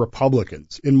you have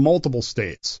Republicans in multiple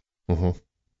states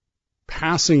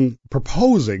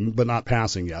proposing, but not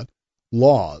passing yet,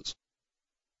 laws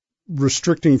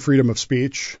restricting freedom of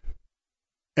speech,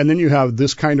 and then you have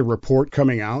this kind of report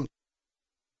coming out,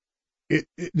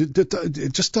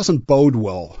 it just doesn't bode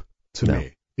well to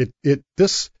me.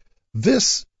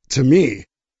 This to me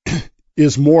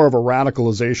is more of a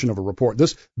radicalization of a report.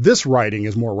 This writing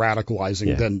is more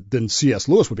radicalizing than C.S.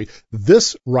 Lewis would be.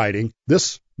 This writing,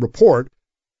 this report,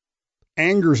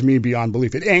 angers me beyond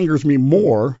belief. It angers me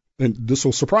more, and this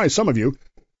will surprise some of you,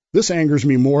 This angers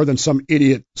me more than some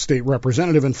idiot state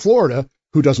representative in Florida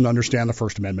who doesn't understand the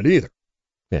First Amendment either.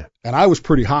 Yeah. And I was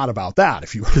pretty hot about that.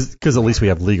 Because at least we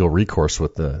have legal recourse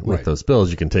with Right. those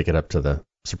bills. You can take it up to the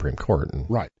Supreme Court.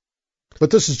 Right.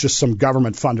 But this is just some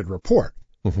government-funded report.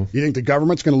 Mm-hmm. You think the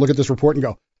government's going to look at this report and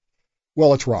go,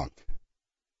 well, it's wrong?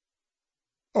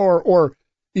 Or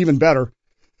even better,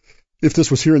 if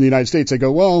this was here in the United States, they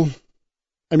go, well,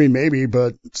 I mean, maybe,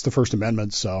 but it's the First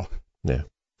Amendment, so yeah.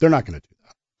 They're not going to do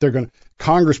that.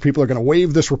 Congress people are going to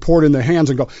wave this report in their hands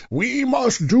and go, we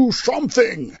must do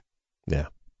something. Yeah.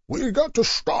 We got to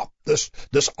stop this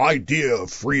idea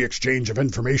of free exchange of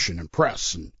information and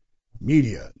press and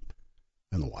media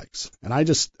and the likes. And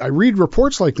I read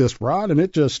reports like this, Rod, and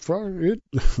it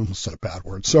almost said a bad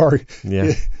word. Sorry.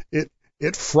 Yeah.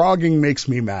 It frogging makes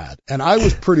me mad. And I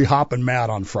was pretty hopping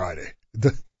mad on Friday.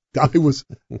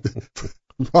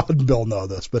 Rod and Bill know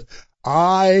this, but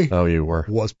you were.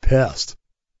 Was pissed.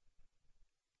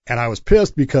 And I was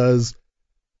pissed because,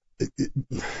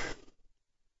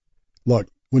 look,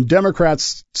 when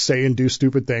Democrats say and do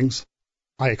stupid things,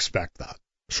 I expect that.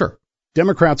 Sure.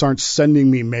 Democrats aren't sending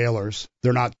me mailers.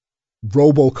 They're not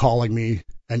robocalling me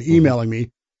and emailing me,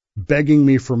 begging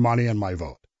me for money and my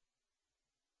vote.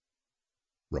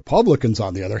 Republicans,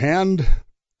 on the other hand,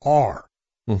 are.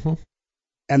 Mm-hmm.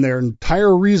 And their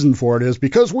entire reason for it is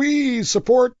because we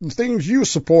support the things you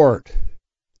support.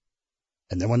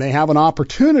 And then when they have an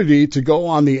opportunity to go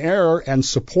on the air and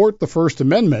support the First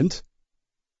Amendment,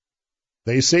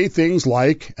 they say things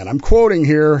like, and I'm quoting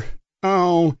here,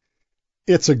 oh,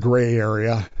 it's a gray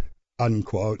area,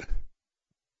 unquote.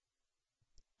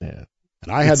 Yeah.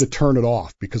 And I had to turn it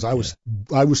off because I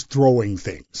was throwing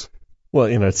things. Well,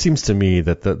 it seems to me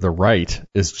that the right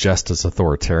is just as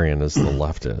authoritarian as the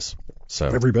left is. So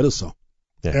every bit is so.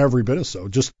 Yeah. Every bit is so.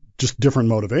 Just different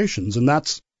motivations, and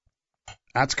that's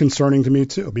concerning to me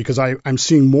too, because I'm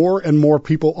seeing more and more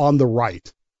people on the right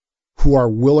who are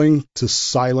willing to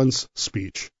silence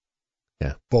speech.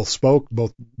 Yeah. Both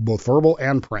verbal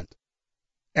and print.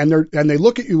 And they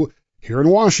look at you here in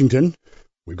Washington.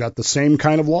 We've got the same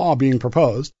kind of law being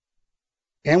proposed,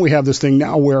 and we have this thing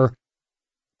now where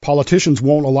politicians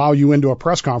won't allow you into a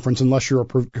press conference unless you're a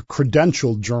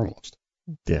credentialed journalist.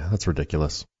 Yeah, that's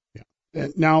ridiculous. Yeah.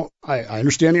 And now, I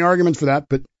understand the argument for that,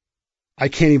 but I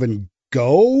can't even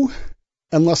go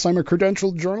unless I'm a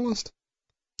credentialed journalist.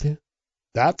 Yeah.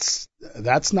 That's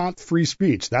not free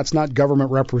speech. That's not government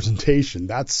representation.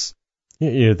 That's...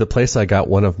 the place I got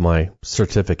one of my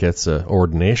certificates,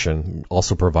 ordination,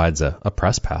 also provides a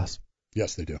press pass.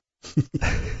 Yes, they do.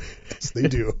 Yes, they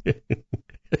do.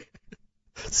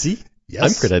 See?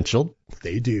 Yes, I'm credentialed.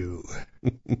 They do.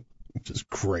 Which is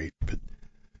great. But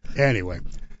anyway,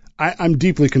 I'm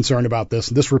deeply concerned about this.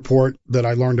 This report that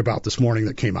I learned about this morning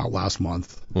that came out last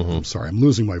month. Mm-hmm. I'm sorry, I'm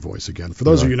losing my voice again. For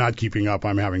those of you not keeping up,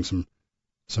 I'm having some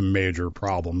major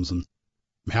problems, and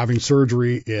I'm having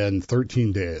surgery in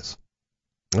 13 days.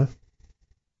 Huh?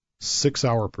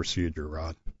 6-hour procedure,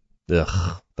 Rod.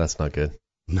 Ugh, that's not good.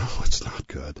 No, it's not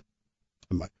good.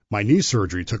 My knee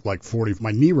surgery took like 40.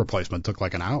 My knee replacement took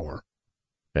like an hour.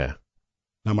 Yeah.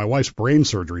 Now my wife's brain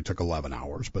surgery took 11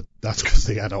 hours, but that's because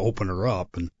they had to open her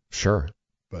up. And sure.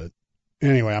 But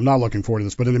anyway, I'm not looking forward to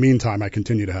this. But in the meantime, I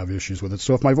continue to have issues with it.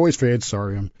 So if my voice fades,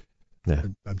 sorry, I'm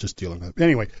just dealing with it.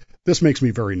 Anyway, this makes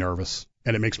me very nervous,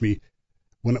 and it makes me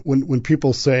when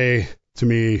people say to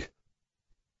me,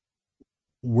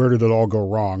 "Where did it all go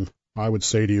wrong?" I would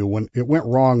say to you, when it went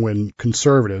wrong when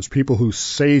conservatives, people who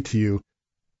say to you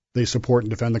they support and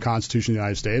defend the Constitution of the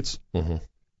United States, mm-hmm.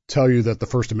 tell you that the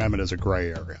First Amendment is a gray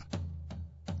area.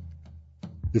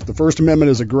 If the First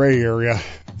Amendment is a gray area,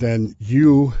 then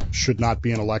you should not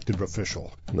be an elected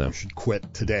official. No. You should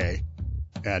quit today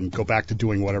and go back to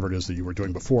doing whatever it is that you were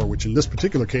doing before, which in this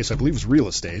particular case, I believe, is real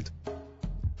estate.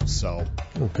 So,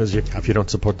 because if you don't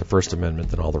support the First Amendment,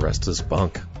 then all the rest is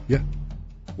bunk. Yeah.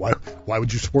 Why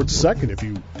would you support the second if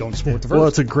you don't support the first? Well,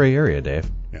 it's a gray area,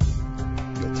 Dave. Yeah.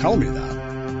 You'll tell me that.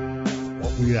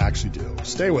 What we actually do.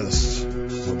 Stay with us.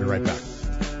 We'll be right back.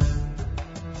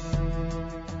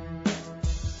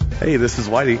 Hey, this is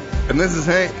Whitey. And this is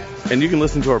Hank. And you can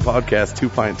listen to our podcast, 2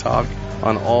 Pint Talk,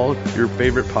 on all your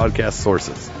favorite podcast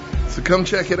sources. So come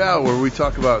check it out, where we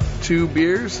talk about 2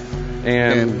 beers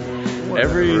and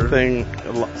everything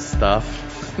stuff.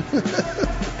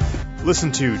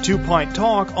 Listen to 2 Pint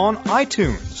Talk on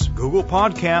iTunes, Google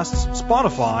Podcasts,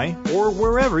 Spotify, or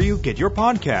wherever you get your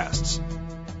podcasts.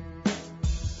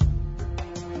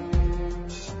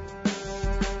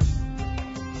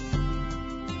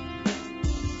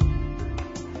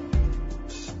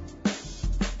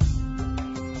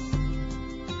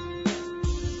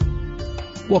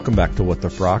 Welcome back to What the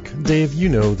Frock. Dave, you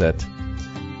know that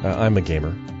I'm a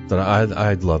gamer. That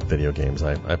I love video games.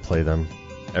 I play them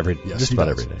just about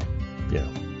every day.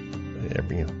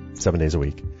 7 days a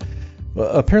week.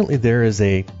 Apparently there is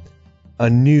a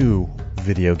new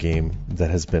video game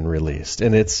that has been released,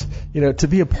 and it's to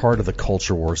be a part of the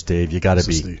culture wars, Dave, you got to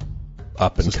be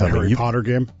up and coming. The Harry Potter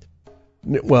game?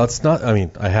 Well, it's not. I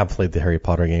mean, I have played the Harry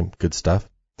Potter game. Good stuff.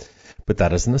 But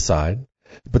that is an aside.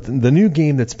 But the new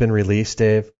game that's been released,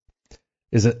 Dave,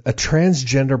 is a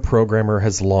transgender programmer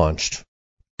has launched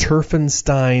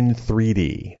Turfenstein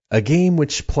 3D, a game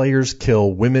which players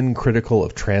kill women critical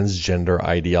of transgender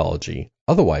ideology,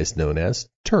 otherwise known as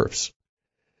TERFs.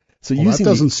 So that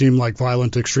doesn't seem like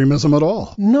violent extremism at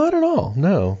all. Not at all.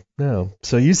 No.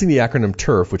 So using the acronym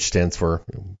TERF, which stands for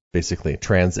basically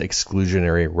Trans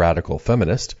Exclusionary Radical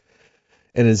Feminist,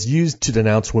 and is used to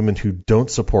denounce women who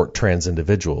don't support trans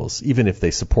individuals, even if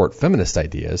they support feminist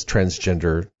ideas,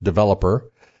 transgender developer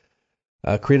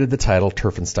created the title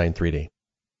Turfenstein 3D.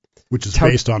 Which is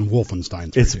based on Wolfenstein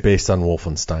 3D. It's based on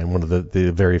Wolfenstein, one of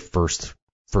the very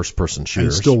first-person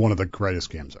shooters. And still one of the greatest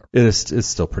games ever. It's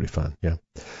still pretty fun, yeah.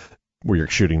 Where you're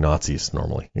shooting Nazis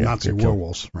normally. Yeah, Nazi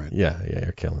werewolves, right. Yeah,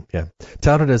 you're killing. Yeah.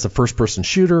 Touted as a first-person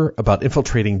shooter about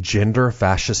infiltrating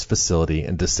gender-fascist facility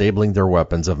and disabling their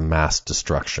weapons of mass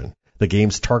destruction. The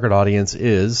game's target audience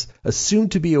is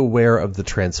assumed to be aware of the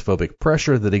transphobic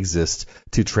pressure that exists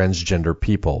to transgender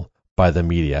people by the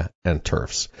media and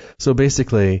TERFs. So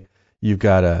basically, you've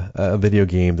got a video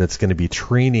game that's going to be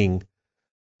training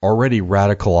already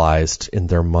radicalized in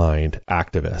their mind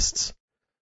activists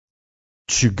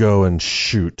to go and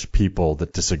shoot people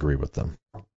that disagree with them.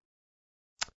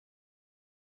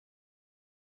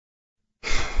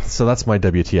 So that's my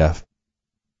WTF.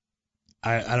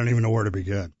 I don't even know where to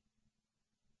begin.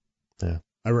 Yeah.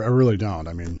 I really don't.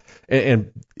 I mean,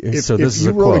 and if, so this if is you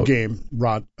a wrote quote. a game,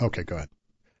 Rod. Okay, go ahead.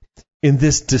 In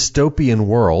this dystopian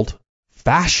world,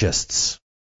 fascists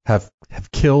have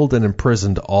killed and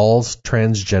imprisoned all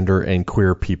transgender and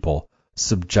queer people,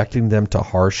 subjecting them to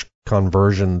harsh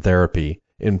conversion therapy,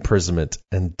 imprisonment,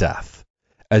 and death.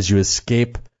 As you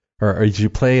escape, or as you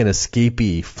play an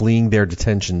escapee fleeing their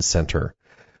detention center,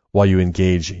 while you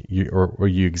engage or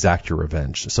you exact your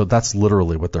revenge. So that's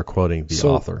literally what they're quoting the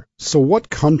author. So what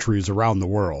countries around the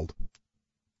world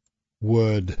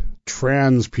would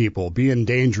trans people be in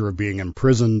danger of being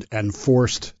imprisoned and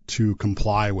forced to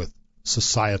comply with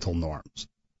societal norms?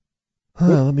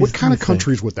 What kind of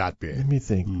countries would that be? Let me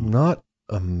think. Not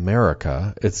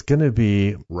America. It's going to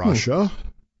be Russia.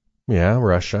 Yeah,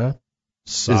 Russia.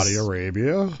 Saudi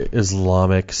Arabia.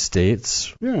 Islamic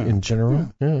states in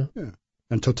general. Yeah.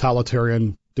 And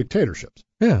totalitarian dictatorships.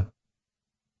 Yeah.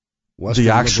 Western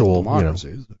the actual,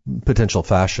 democracies. Potential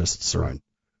fascists. Right.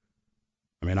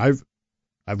 I mean,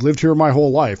 I've lived here my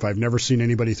whole life. I've never seen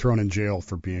anybody thrown in jail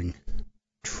for being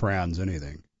trans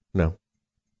anything. No.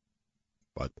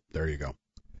 But there you go.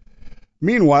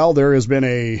 Meanwhile, there has been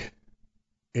a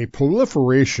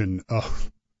proliferation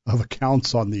of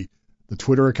accounts on the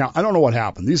Twitter account. I don't know what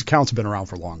happened. These accounts have been around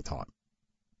for a long time.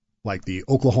 Like the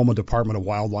Oklahoma Department of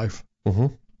Wildlife. Mm-hmm.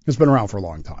 It's been around for a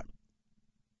long time.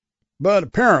 But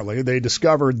apparently they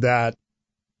discovered that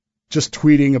just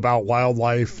tweeting about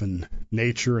wildlife and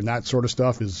nature and that sort of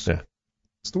stuff is,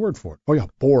 what's the word for it? Oh yeah,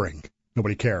 boring.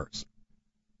 Nobody cares.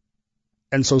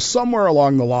 And so somewhere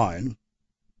along the line,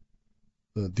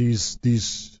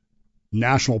 these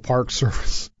National Park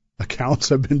Service accounts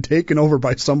have been taken over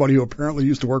by somebody who apparently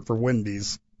used to work for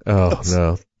Wendy's. Oh,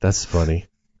 no, that's funny.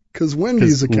 Because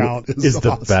Wendy's account is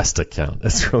awesome. The best account.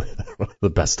 It's really the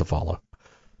best to follow.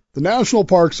 The National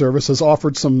Park Service has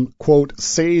offered some, quote,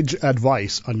 sage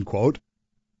advice, unquote,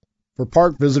 for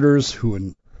park visitors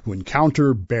who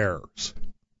encounter bears.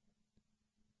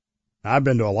 Now, I've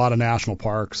been to a lot of national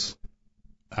parks.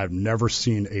 I've never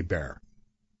seen a bear.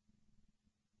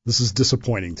 This is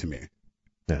disappointing to me.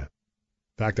 Yeah. In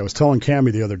fact, I was telling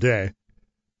Cammie the other day,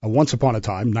 once upon a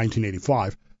time,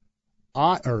 1985,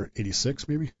 or 86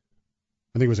 maybe?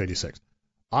 I think it was 86.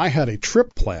 I had a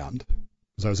trip planned,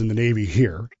 because I was in the Navy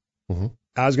here. Mm-hmm.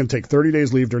 I was going to take 30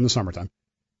 days leave during the summertime.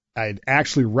 I had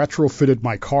actually retrofitted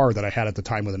my car that I had at the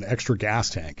time with an extra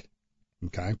gas tank.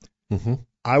 Okay? Mm-hmm.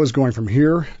 I was going from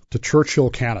here to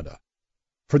Churchill, Canada,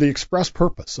 for the express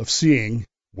purpose of seeing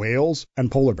whales and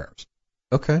polar bears.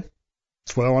 Okay.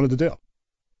 That's what I wanted to do.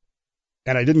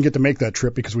 And I didn't get to make that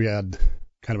trip because we had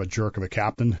kind of a jerk of a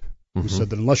captain who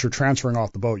said that unless you're transferring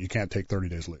off the boat, you can't take 30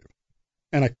 days leave.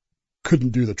 And I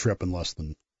couldn't do the trip in less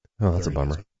than. Oh, that's a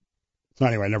bummer. Days. So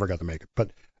anyway, I never got to make it, but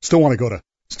still want to go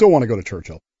to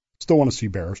Churchill. Still want to see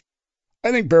bears.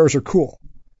 I think bears are cool.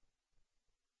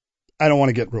 I don't want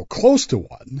to get real close to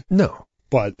one. No.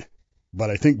 But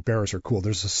I think bears are cool.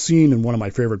 There's a scene in one of my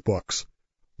favorite books,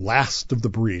 Last of the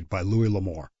Breed by Louis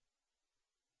L'Amour,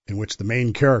 in which the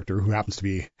main character, who happens to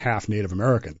be half Native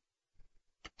American,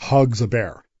 hugs a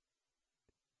bear.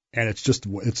 And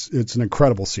it's an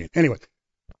incredible scene. Anyway,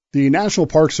 the National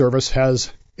Park Service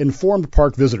has informed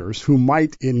park visitors who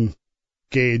might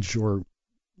engage or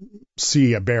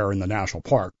see a bear in the national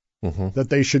park that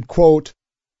they should, quote,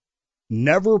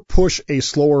 never push a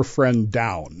slower friend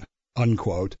down,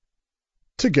 unquote,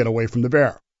 to get away from the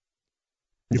bear.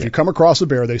 If you come across a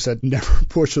bear, they said, never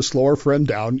push a slower friend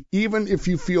down, even if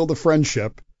you feel the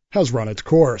friendship has run its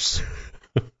course.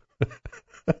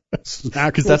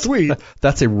 Because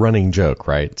that's a running joke,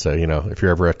 right? So, if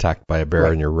you're ever attacked by a bear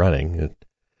and you're running,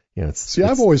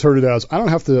 I've always heard it as, I don't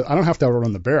have to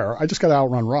outrun the bear. I just got to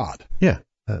outrun Rod. Yeah.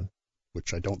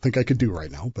 Which I don't think I could do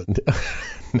right now, but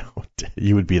no,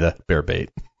 you would be the bear bait.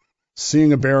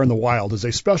 Seeing a bear in the wild is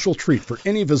a special treat for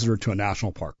any visitor to a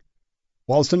national park.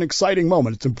 While it's an exciting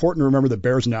moment, it's important to remember that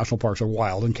bears in national parks are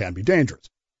wild and can be dangerous.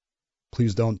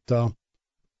 Please don't,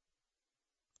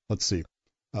 let's see.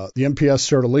 The NPS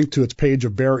shared a link to its page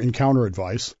of bear encounter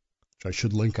advice, which I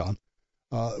should link on,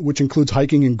 which includes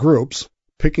hiking in groups,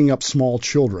 picking up small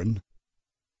children,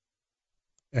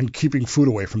 and keeping food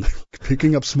away from them.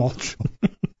 Picking up small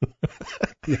children.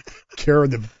 Care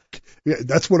of them. Yeah,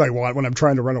 that's what I want when I'm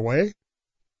trying to run away.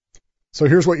 So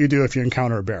here's what you do if you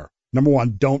encounter a bear. Number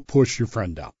one, don't push your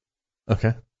friend down.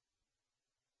 Okay.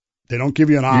 They don't give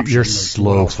you an option. Your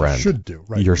slow friend. You should do,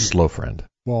 right? Your slow friend.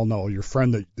 Well, no, your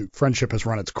friend, the friendship has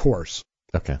run its course.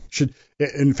 Okay.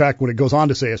 In fact, what it goes on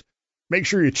to say is, make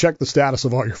sure you check the status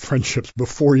of all your friendships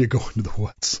before you go into the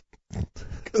woods.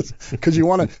 Because you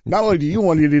want to, not only do you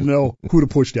want to know who to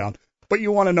push down, but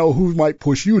you want to know who might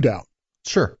push you down.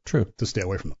 Sure, true. To stay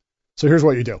away from them. So here's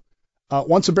what you do.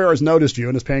 Once a bear has noticed you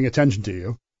and is paying attention to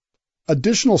you,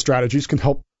 additional strategies can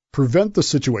help prevent the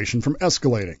situation from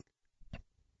escalating.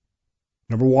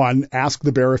 Number one, ask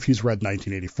the bear if he's read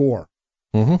 1984.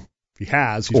 Mm-hmm. If he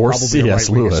has, he's or probably C.S.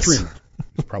 a right-wing Lewis. extremist.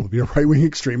 He's probably a right-wing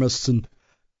extremist, and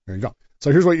there you go.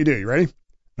 So here's what you do. You ready?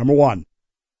 Number one,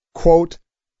 quote,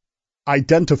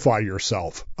 identify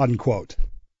yourself, unquote.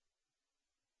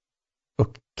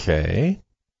 Okay.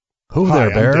 Who Hi, there,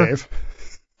 bear? I'm Dave.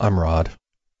 I'm Rod.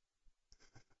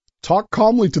 Talk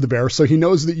calmly to the bear so he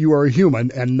knows that you are a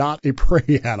human and not a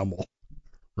prey animal.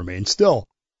 Remain still.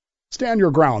 Stand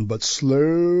your ground, but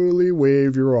slowly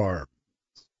wave your arm.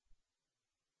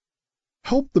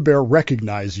 Help the bear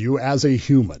recognize you as a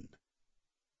human.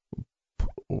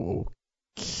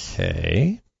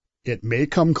 Okay. It may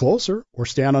come closer or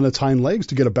stand on its hind legs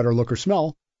to get a better look or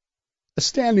smell. A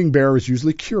standing bear is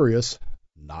usually curious,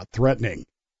 not threatening.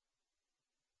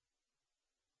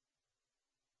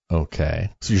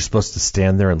 Okay. So you're supposed to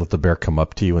stand there and let the bear come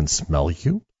up to you and smell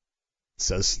you? It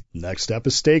says next step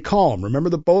is stay calm. Remember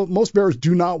that most bears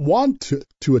do not want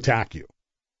to attack you.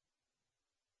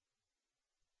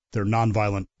 They're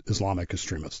nonviolent Islamic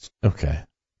extremists. Okay.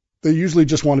 They usually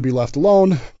just want to be left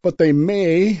alone, but they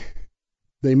may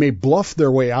bluff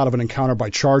their way out of an encounter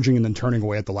by charging and then turning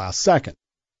away at the last second.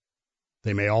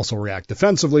 They may also react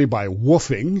defensively by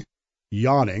woofing,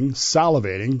 yawning,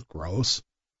 salivating, gross,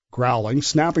 growling,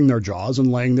 snapping their jaws,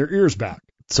 and laying their ears back.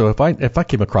 So if I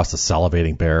came across a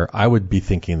salivating bear, I would be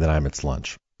thinking that I'm its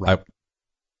lunch. Right.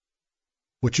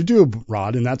 What you do,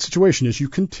 Rod, in that situation is you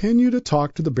continue to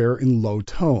talk to the bear in low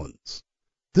tones.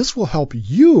 This will help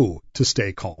you to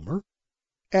stay calmer,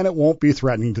 and it won't be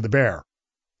threatening to the bear.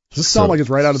 Does this sound like it's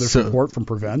right out of this report from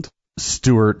Prevent?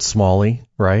 Stuart Smalley,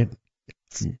 right?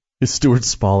 It's Stuart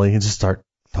Smalley, and just start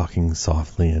talking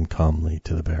softly and calmly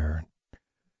to the bear.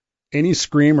 Any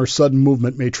scream or sudden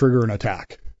movement may trigger an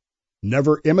attack.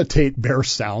 Never imitate bear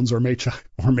sounds or make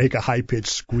a high-pitched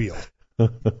squeal.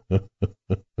 Number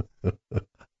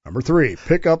 3,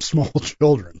 pick up small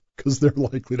children because they're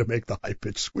likely to make the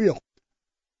high-pitched squeal.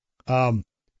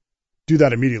 Do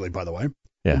that immediately, by the way.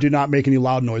 Yeah. And do not make any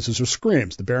loud noises or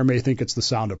screams. The bear may think it's the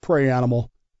sound of prey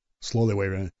animal. Slowly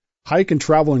wave in. Hike and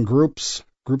travel in groups.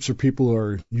 Groups of people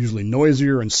are usually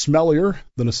noisier and smellier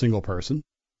than a single person.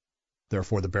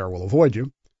 Therefore, the bear will avoid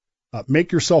you.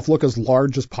 Make yourself look as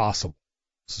large as possible.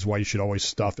 This is why you should always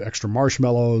stuff extra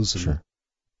marshmallows and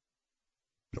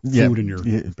food in your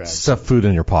bag. Stuff food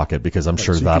in your pocket because I'm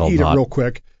sure so that'll you can eat not it real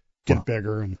quick, get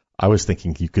bigger. And I was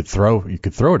thinking you could throw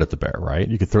it at the bear, right?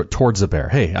 You could throw it towards the bear.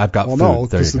 Hey, I've got food. No,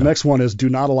 because the next one is do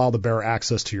not allow the bear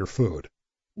access to your food.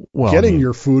 Well, Getting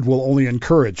your food will only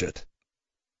encourage it.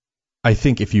 I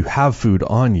think if you have food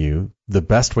on you, the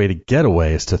best way to get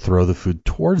away is to throw the food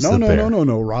towards the bear.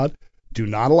 No, Rod. Do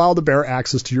not allow the bear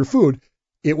access to your food.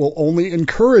 it will only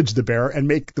encourage the bear and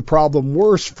make the problem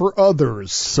worse for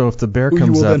others. So if the bear who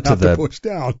comes you will up then to have to push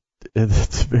down. If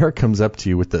the bear comes up to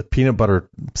you with the peanut butter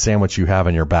sandwich you have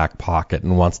in your back pocket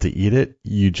and wants to eat it,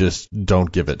 you just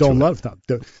don't give it to him. Don't let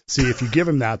him. See, if you give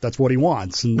him that, that's what he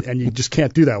wants, and you just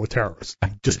can't do that with terrorists.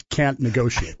 You just can't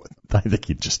negotiate with them. I think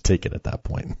you just take it at that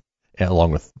point,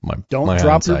 along with my Don't my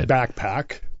drop your hindsight.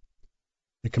 backpack.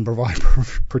 It can provide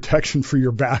protection for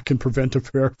your back and prevent a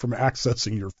bear from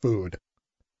accessing your food.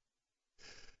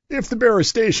 If the bear is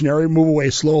stationary, move away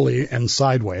slowly and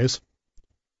sideways.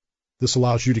 This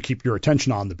allows you to keep your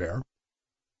attention on the bear.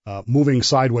 Moving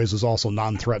sideways is also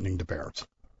non-threatening to bears.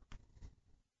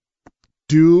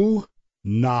 Do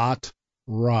not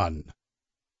run.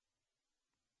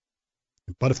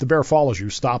 But if the bear follows you,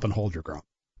 stop and hold your ground.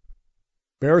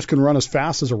 Bears can run as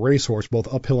fast as a racehorse,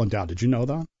 both uphill and down. Did you know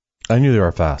that? I knew they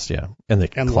were fast, yeah. And they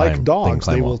can climb, like dogs,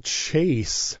 climb they well. will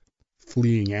chase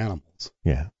fleeing animals.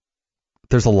 Yeah.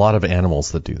 There's a lot of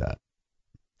animals that do that.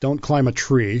 Don't climb a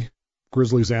tree.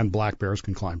 Grizzlies and black bears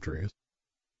can climb trees.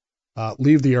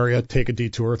 Leave the area, take a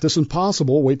detour. If this is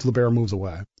impossible, wait till the bear moves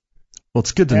away. Well,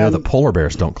 it's good to know that polar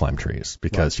bears don't climb trees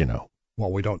because,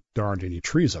 Well, there aren't any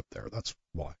trees up there. That's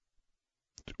why.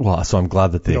 Well, so I'm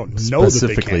glad that they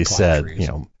specifically said, trees.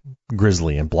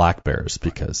 grizzly and black bears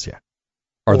because, Well,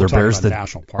 Are there bears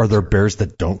bears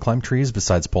that don't climb trees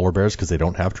besides polar bears because they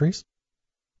don't have trees?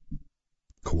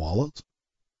 Koalas?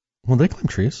 Well, they climb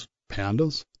trees.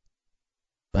 Pandas?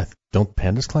 Don't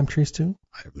pandas climb trees too?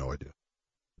 I have no idea.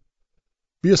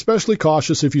 Be especially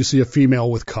cautious if you see a female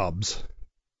with cubs,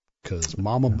 because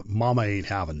mama ain't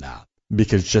having that.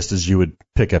 Because just as you would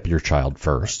pick up your child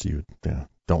first, you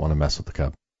don't want to mess with the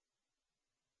cub.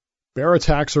 Bear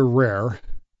attacks are rare.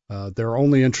 They're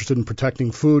only interested in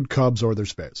protecting food, cubs, or their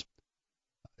space.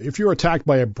 If you're attacked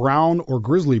by a brown or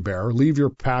grizzly bear, leave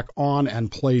your pack on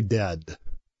and play dead.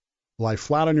 Lie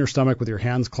flat on your stomach with your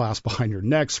hands clasped behind your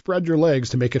neck. Spread your legs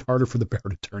to make it harder for the bear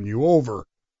to turn you over.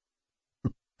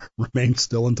 Remain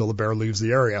still until the bear leaves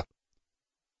the area.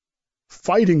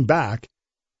 Fighting back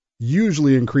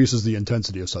usually increases the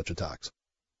intensity of such attacks.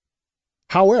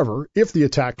 However, if the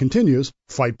attack continues,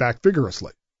 fight back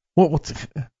vigorously.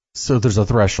 So there's a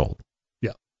threshold.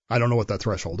 Yeah, I don't know what that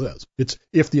threshold is. It's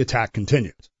if the attack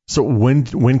continues. So when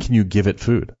can you give it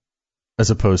food? As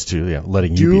opposed to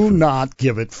letting you Do not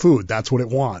give it food. That's what it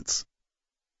wants.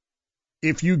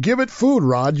 If you give it food,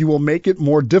 Rod, you will make it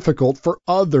more difficult for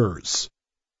others.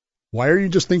 Why are you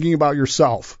just thinking about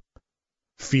yourself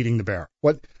feeding the bear?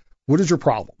 What is your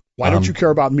problem? Why don't you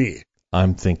care about me?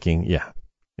 I'm thinking,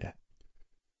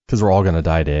 because we're all going to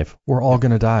die, Dave. We're all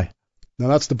going to die. Now,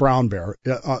 that's the brown bear.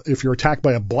 If you're attacked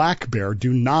by a black bear,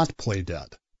 do not play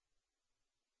dead.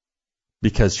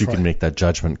 Because you can make that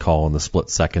judgment call in the split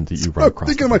second that you run across. I'm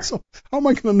thinking to myself, how am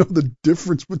I going to know the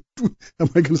difference between? Am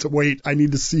I going to say, wait, I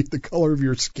need to see the color of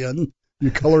your skin,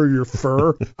 the color of your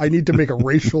fur. I need to make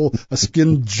a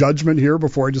skin judgment here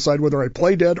before I decide whether I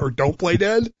play dead or don't play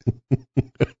dead.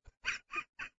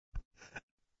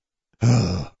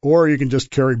 Or you can just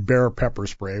carry bear pepper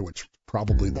spray, which is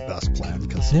probably the best plan.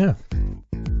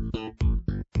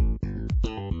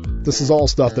 This is all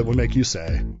stuff that would make you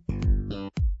say,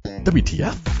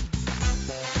 WTF?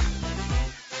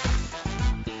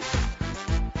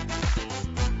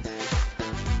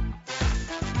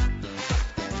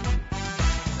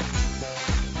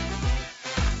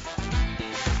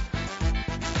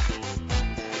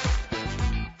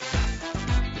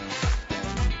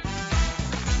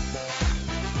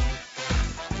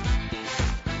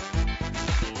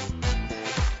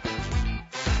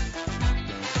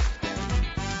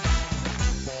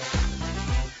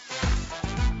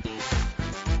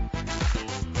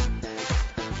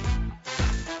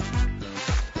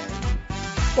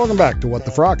 Welcome back to What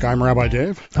the Frock. I'm Rabbi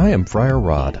Dave. I am Friar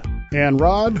Rod. And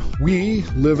Rod, we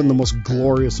live in the most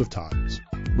glorious of times.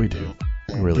 We do.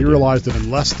 We really do. You realize that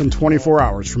in less than 24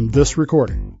 hours from this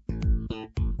recording,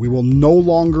 we will no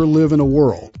longer live in a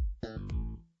world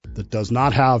that does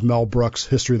not have Mel Brooks'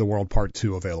 History of the World Part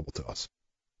 2 available to us.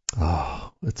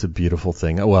 Oh, it's a beautiful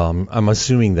thing. Well, I'm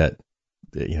assuming that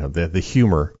the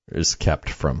humor is kept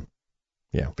from.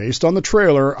 Based on the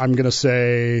trailer, I'm going to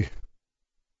say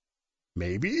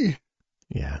maybe.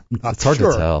 Yeah, Not it's hard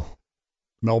sure. to tell.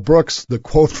 Mel Brooks, the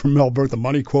quote from Mel Brooks, the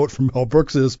money quote from Mel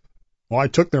Brooks is, "Well, I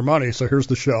took their money, so here's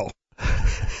the show."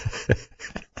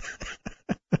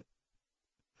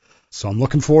 So I'm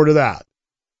looking forward to that.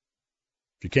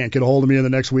 If you can't get a hold of me in the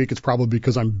next week, it's probably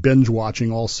because I'm binge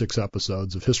watching all 6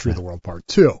 episodes of History of the World Part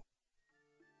 2.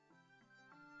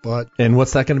 And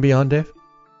what's that going to be on, Dave?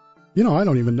 I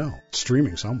don't even know. It's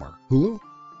streaming somewhere. Hulu?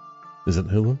 Is it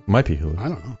Hulu? Might be Hulu. I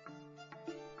don't know.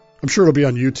 I'm sure it'll be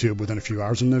on YouTube within a few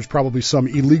hours, and there's probably some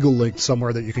illegal link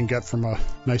somewhere that you can get from a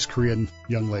nice Korean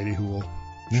young lady who will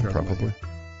share it probably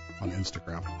on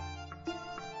Instagram.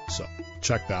 So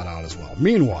check that out as well.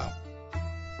 Meanwhile,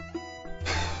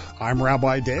 I'm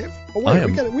Rabbi Dave. Oh wait,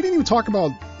 we didn't even talk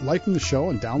about liking the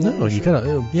show and downloading. No, the you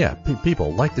show. gotta.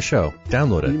 People like the show,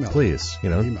 download it, please.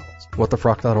 Email us.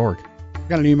 whatthefrock.org. I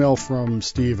got an email from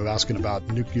Steve asking about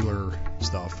nuclear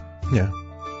stuff. Yeah.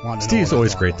 Steve's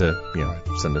always great to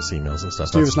send us emails and stuff.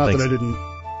 Steve, it's not that I didn't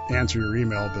answer your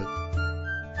email, but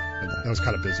I was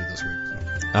kind of busy this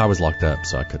week. So. I was locked up,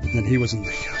 so I couldn't. And he was in the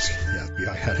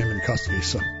FBI had him in custody,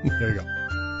 so there you go.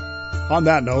 On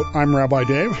that note, I'm Rabbi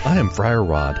Dave. I am Friar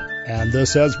Rod. And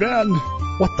this has been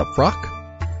What the Frock?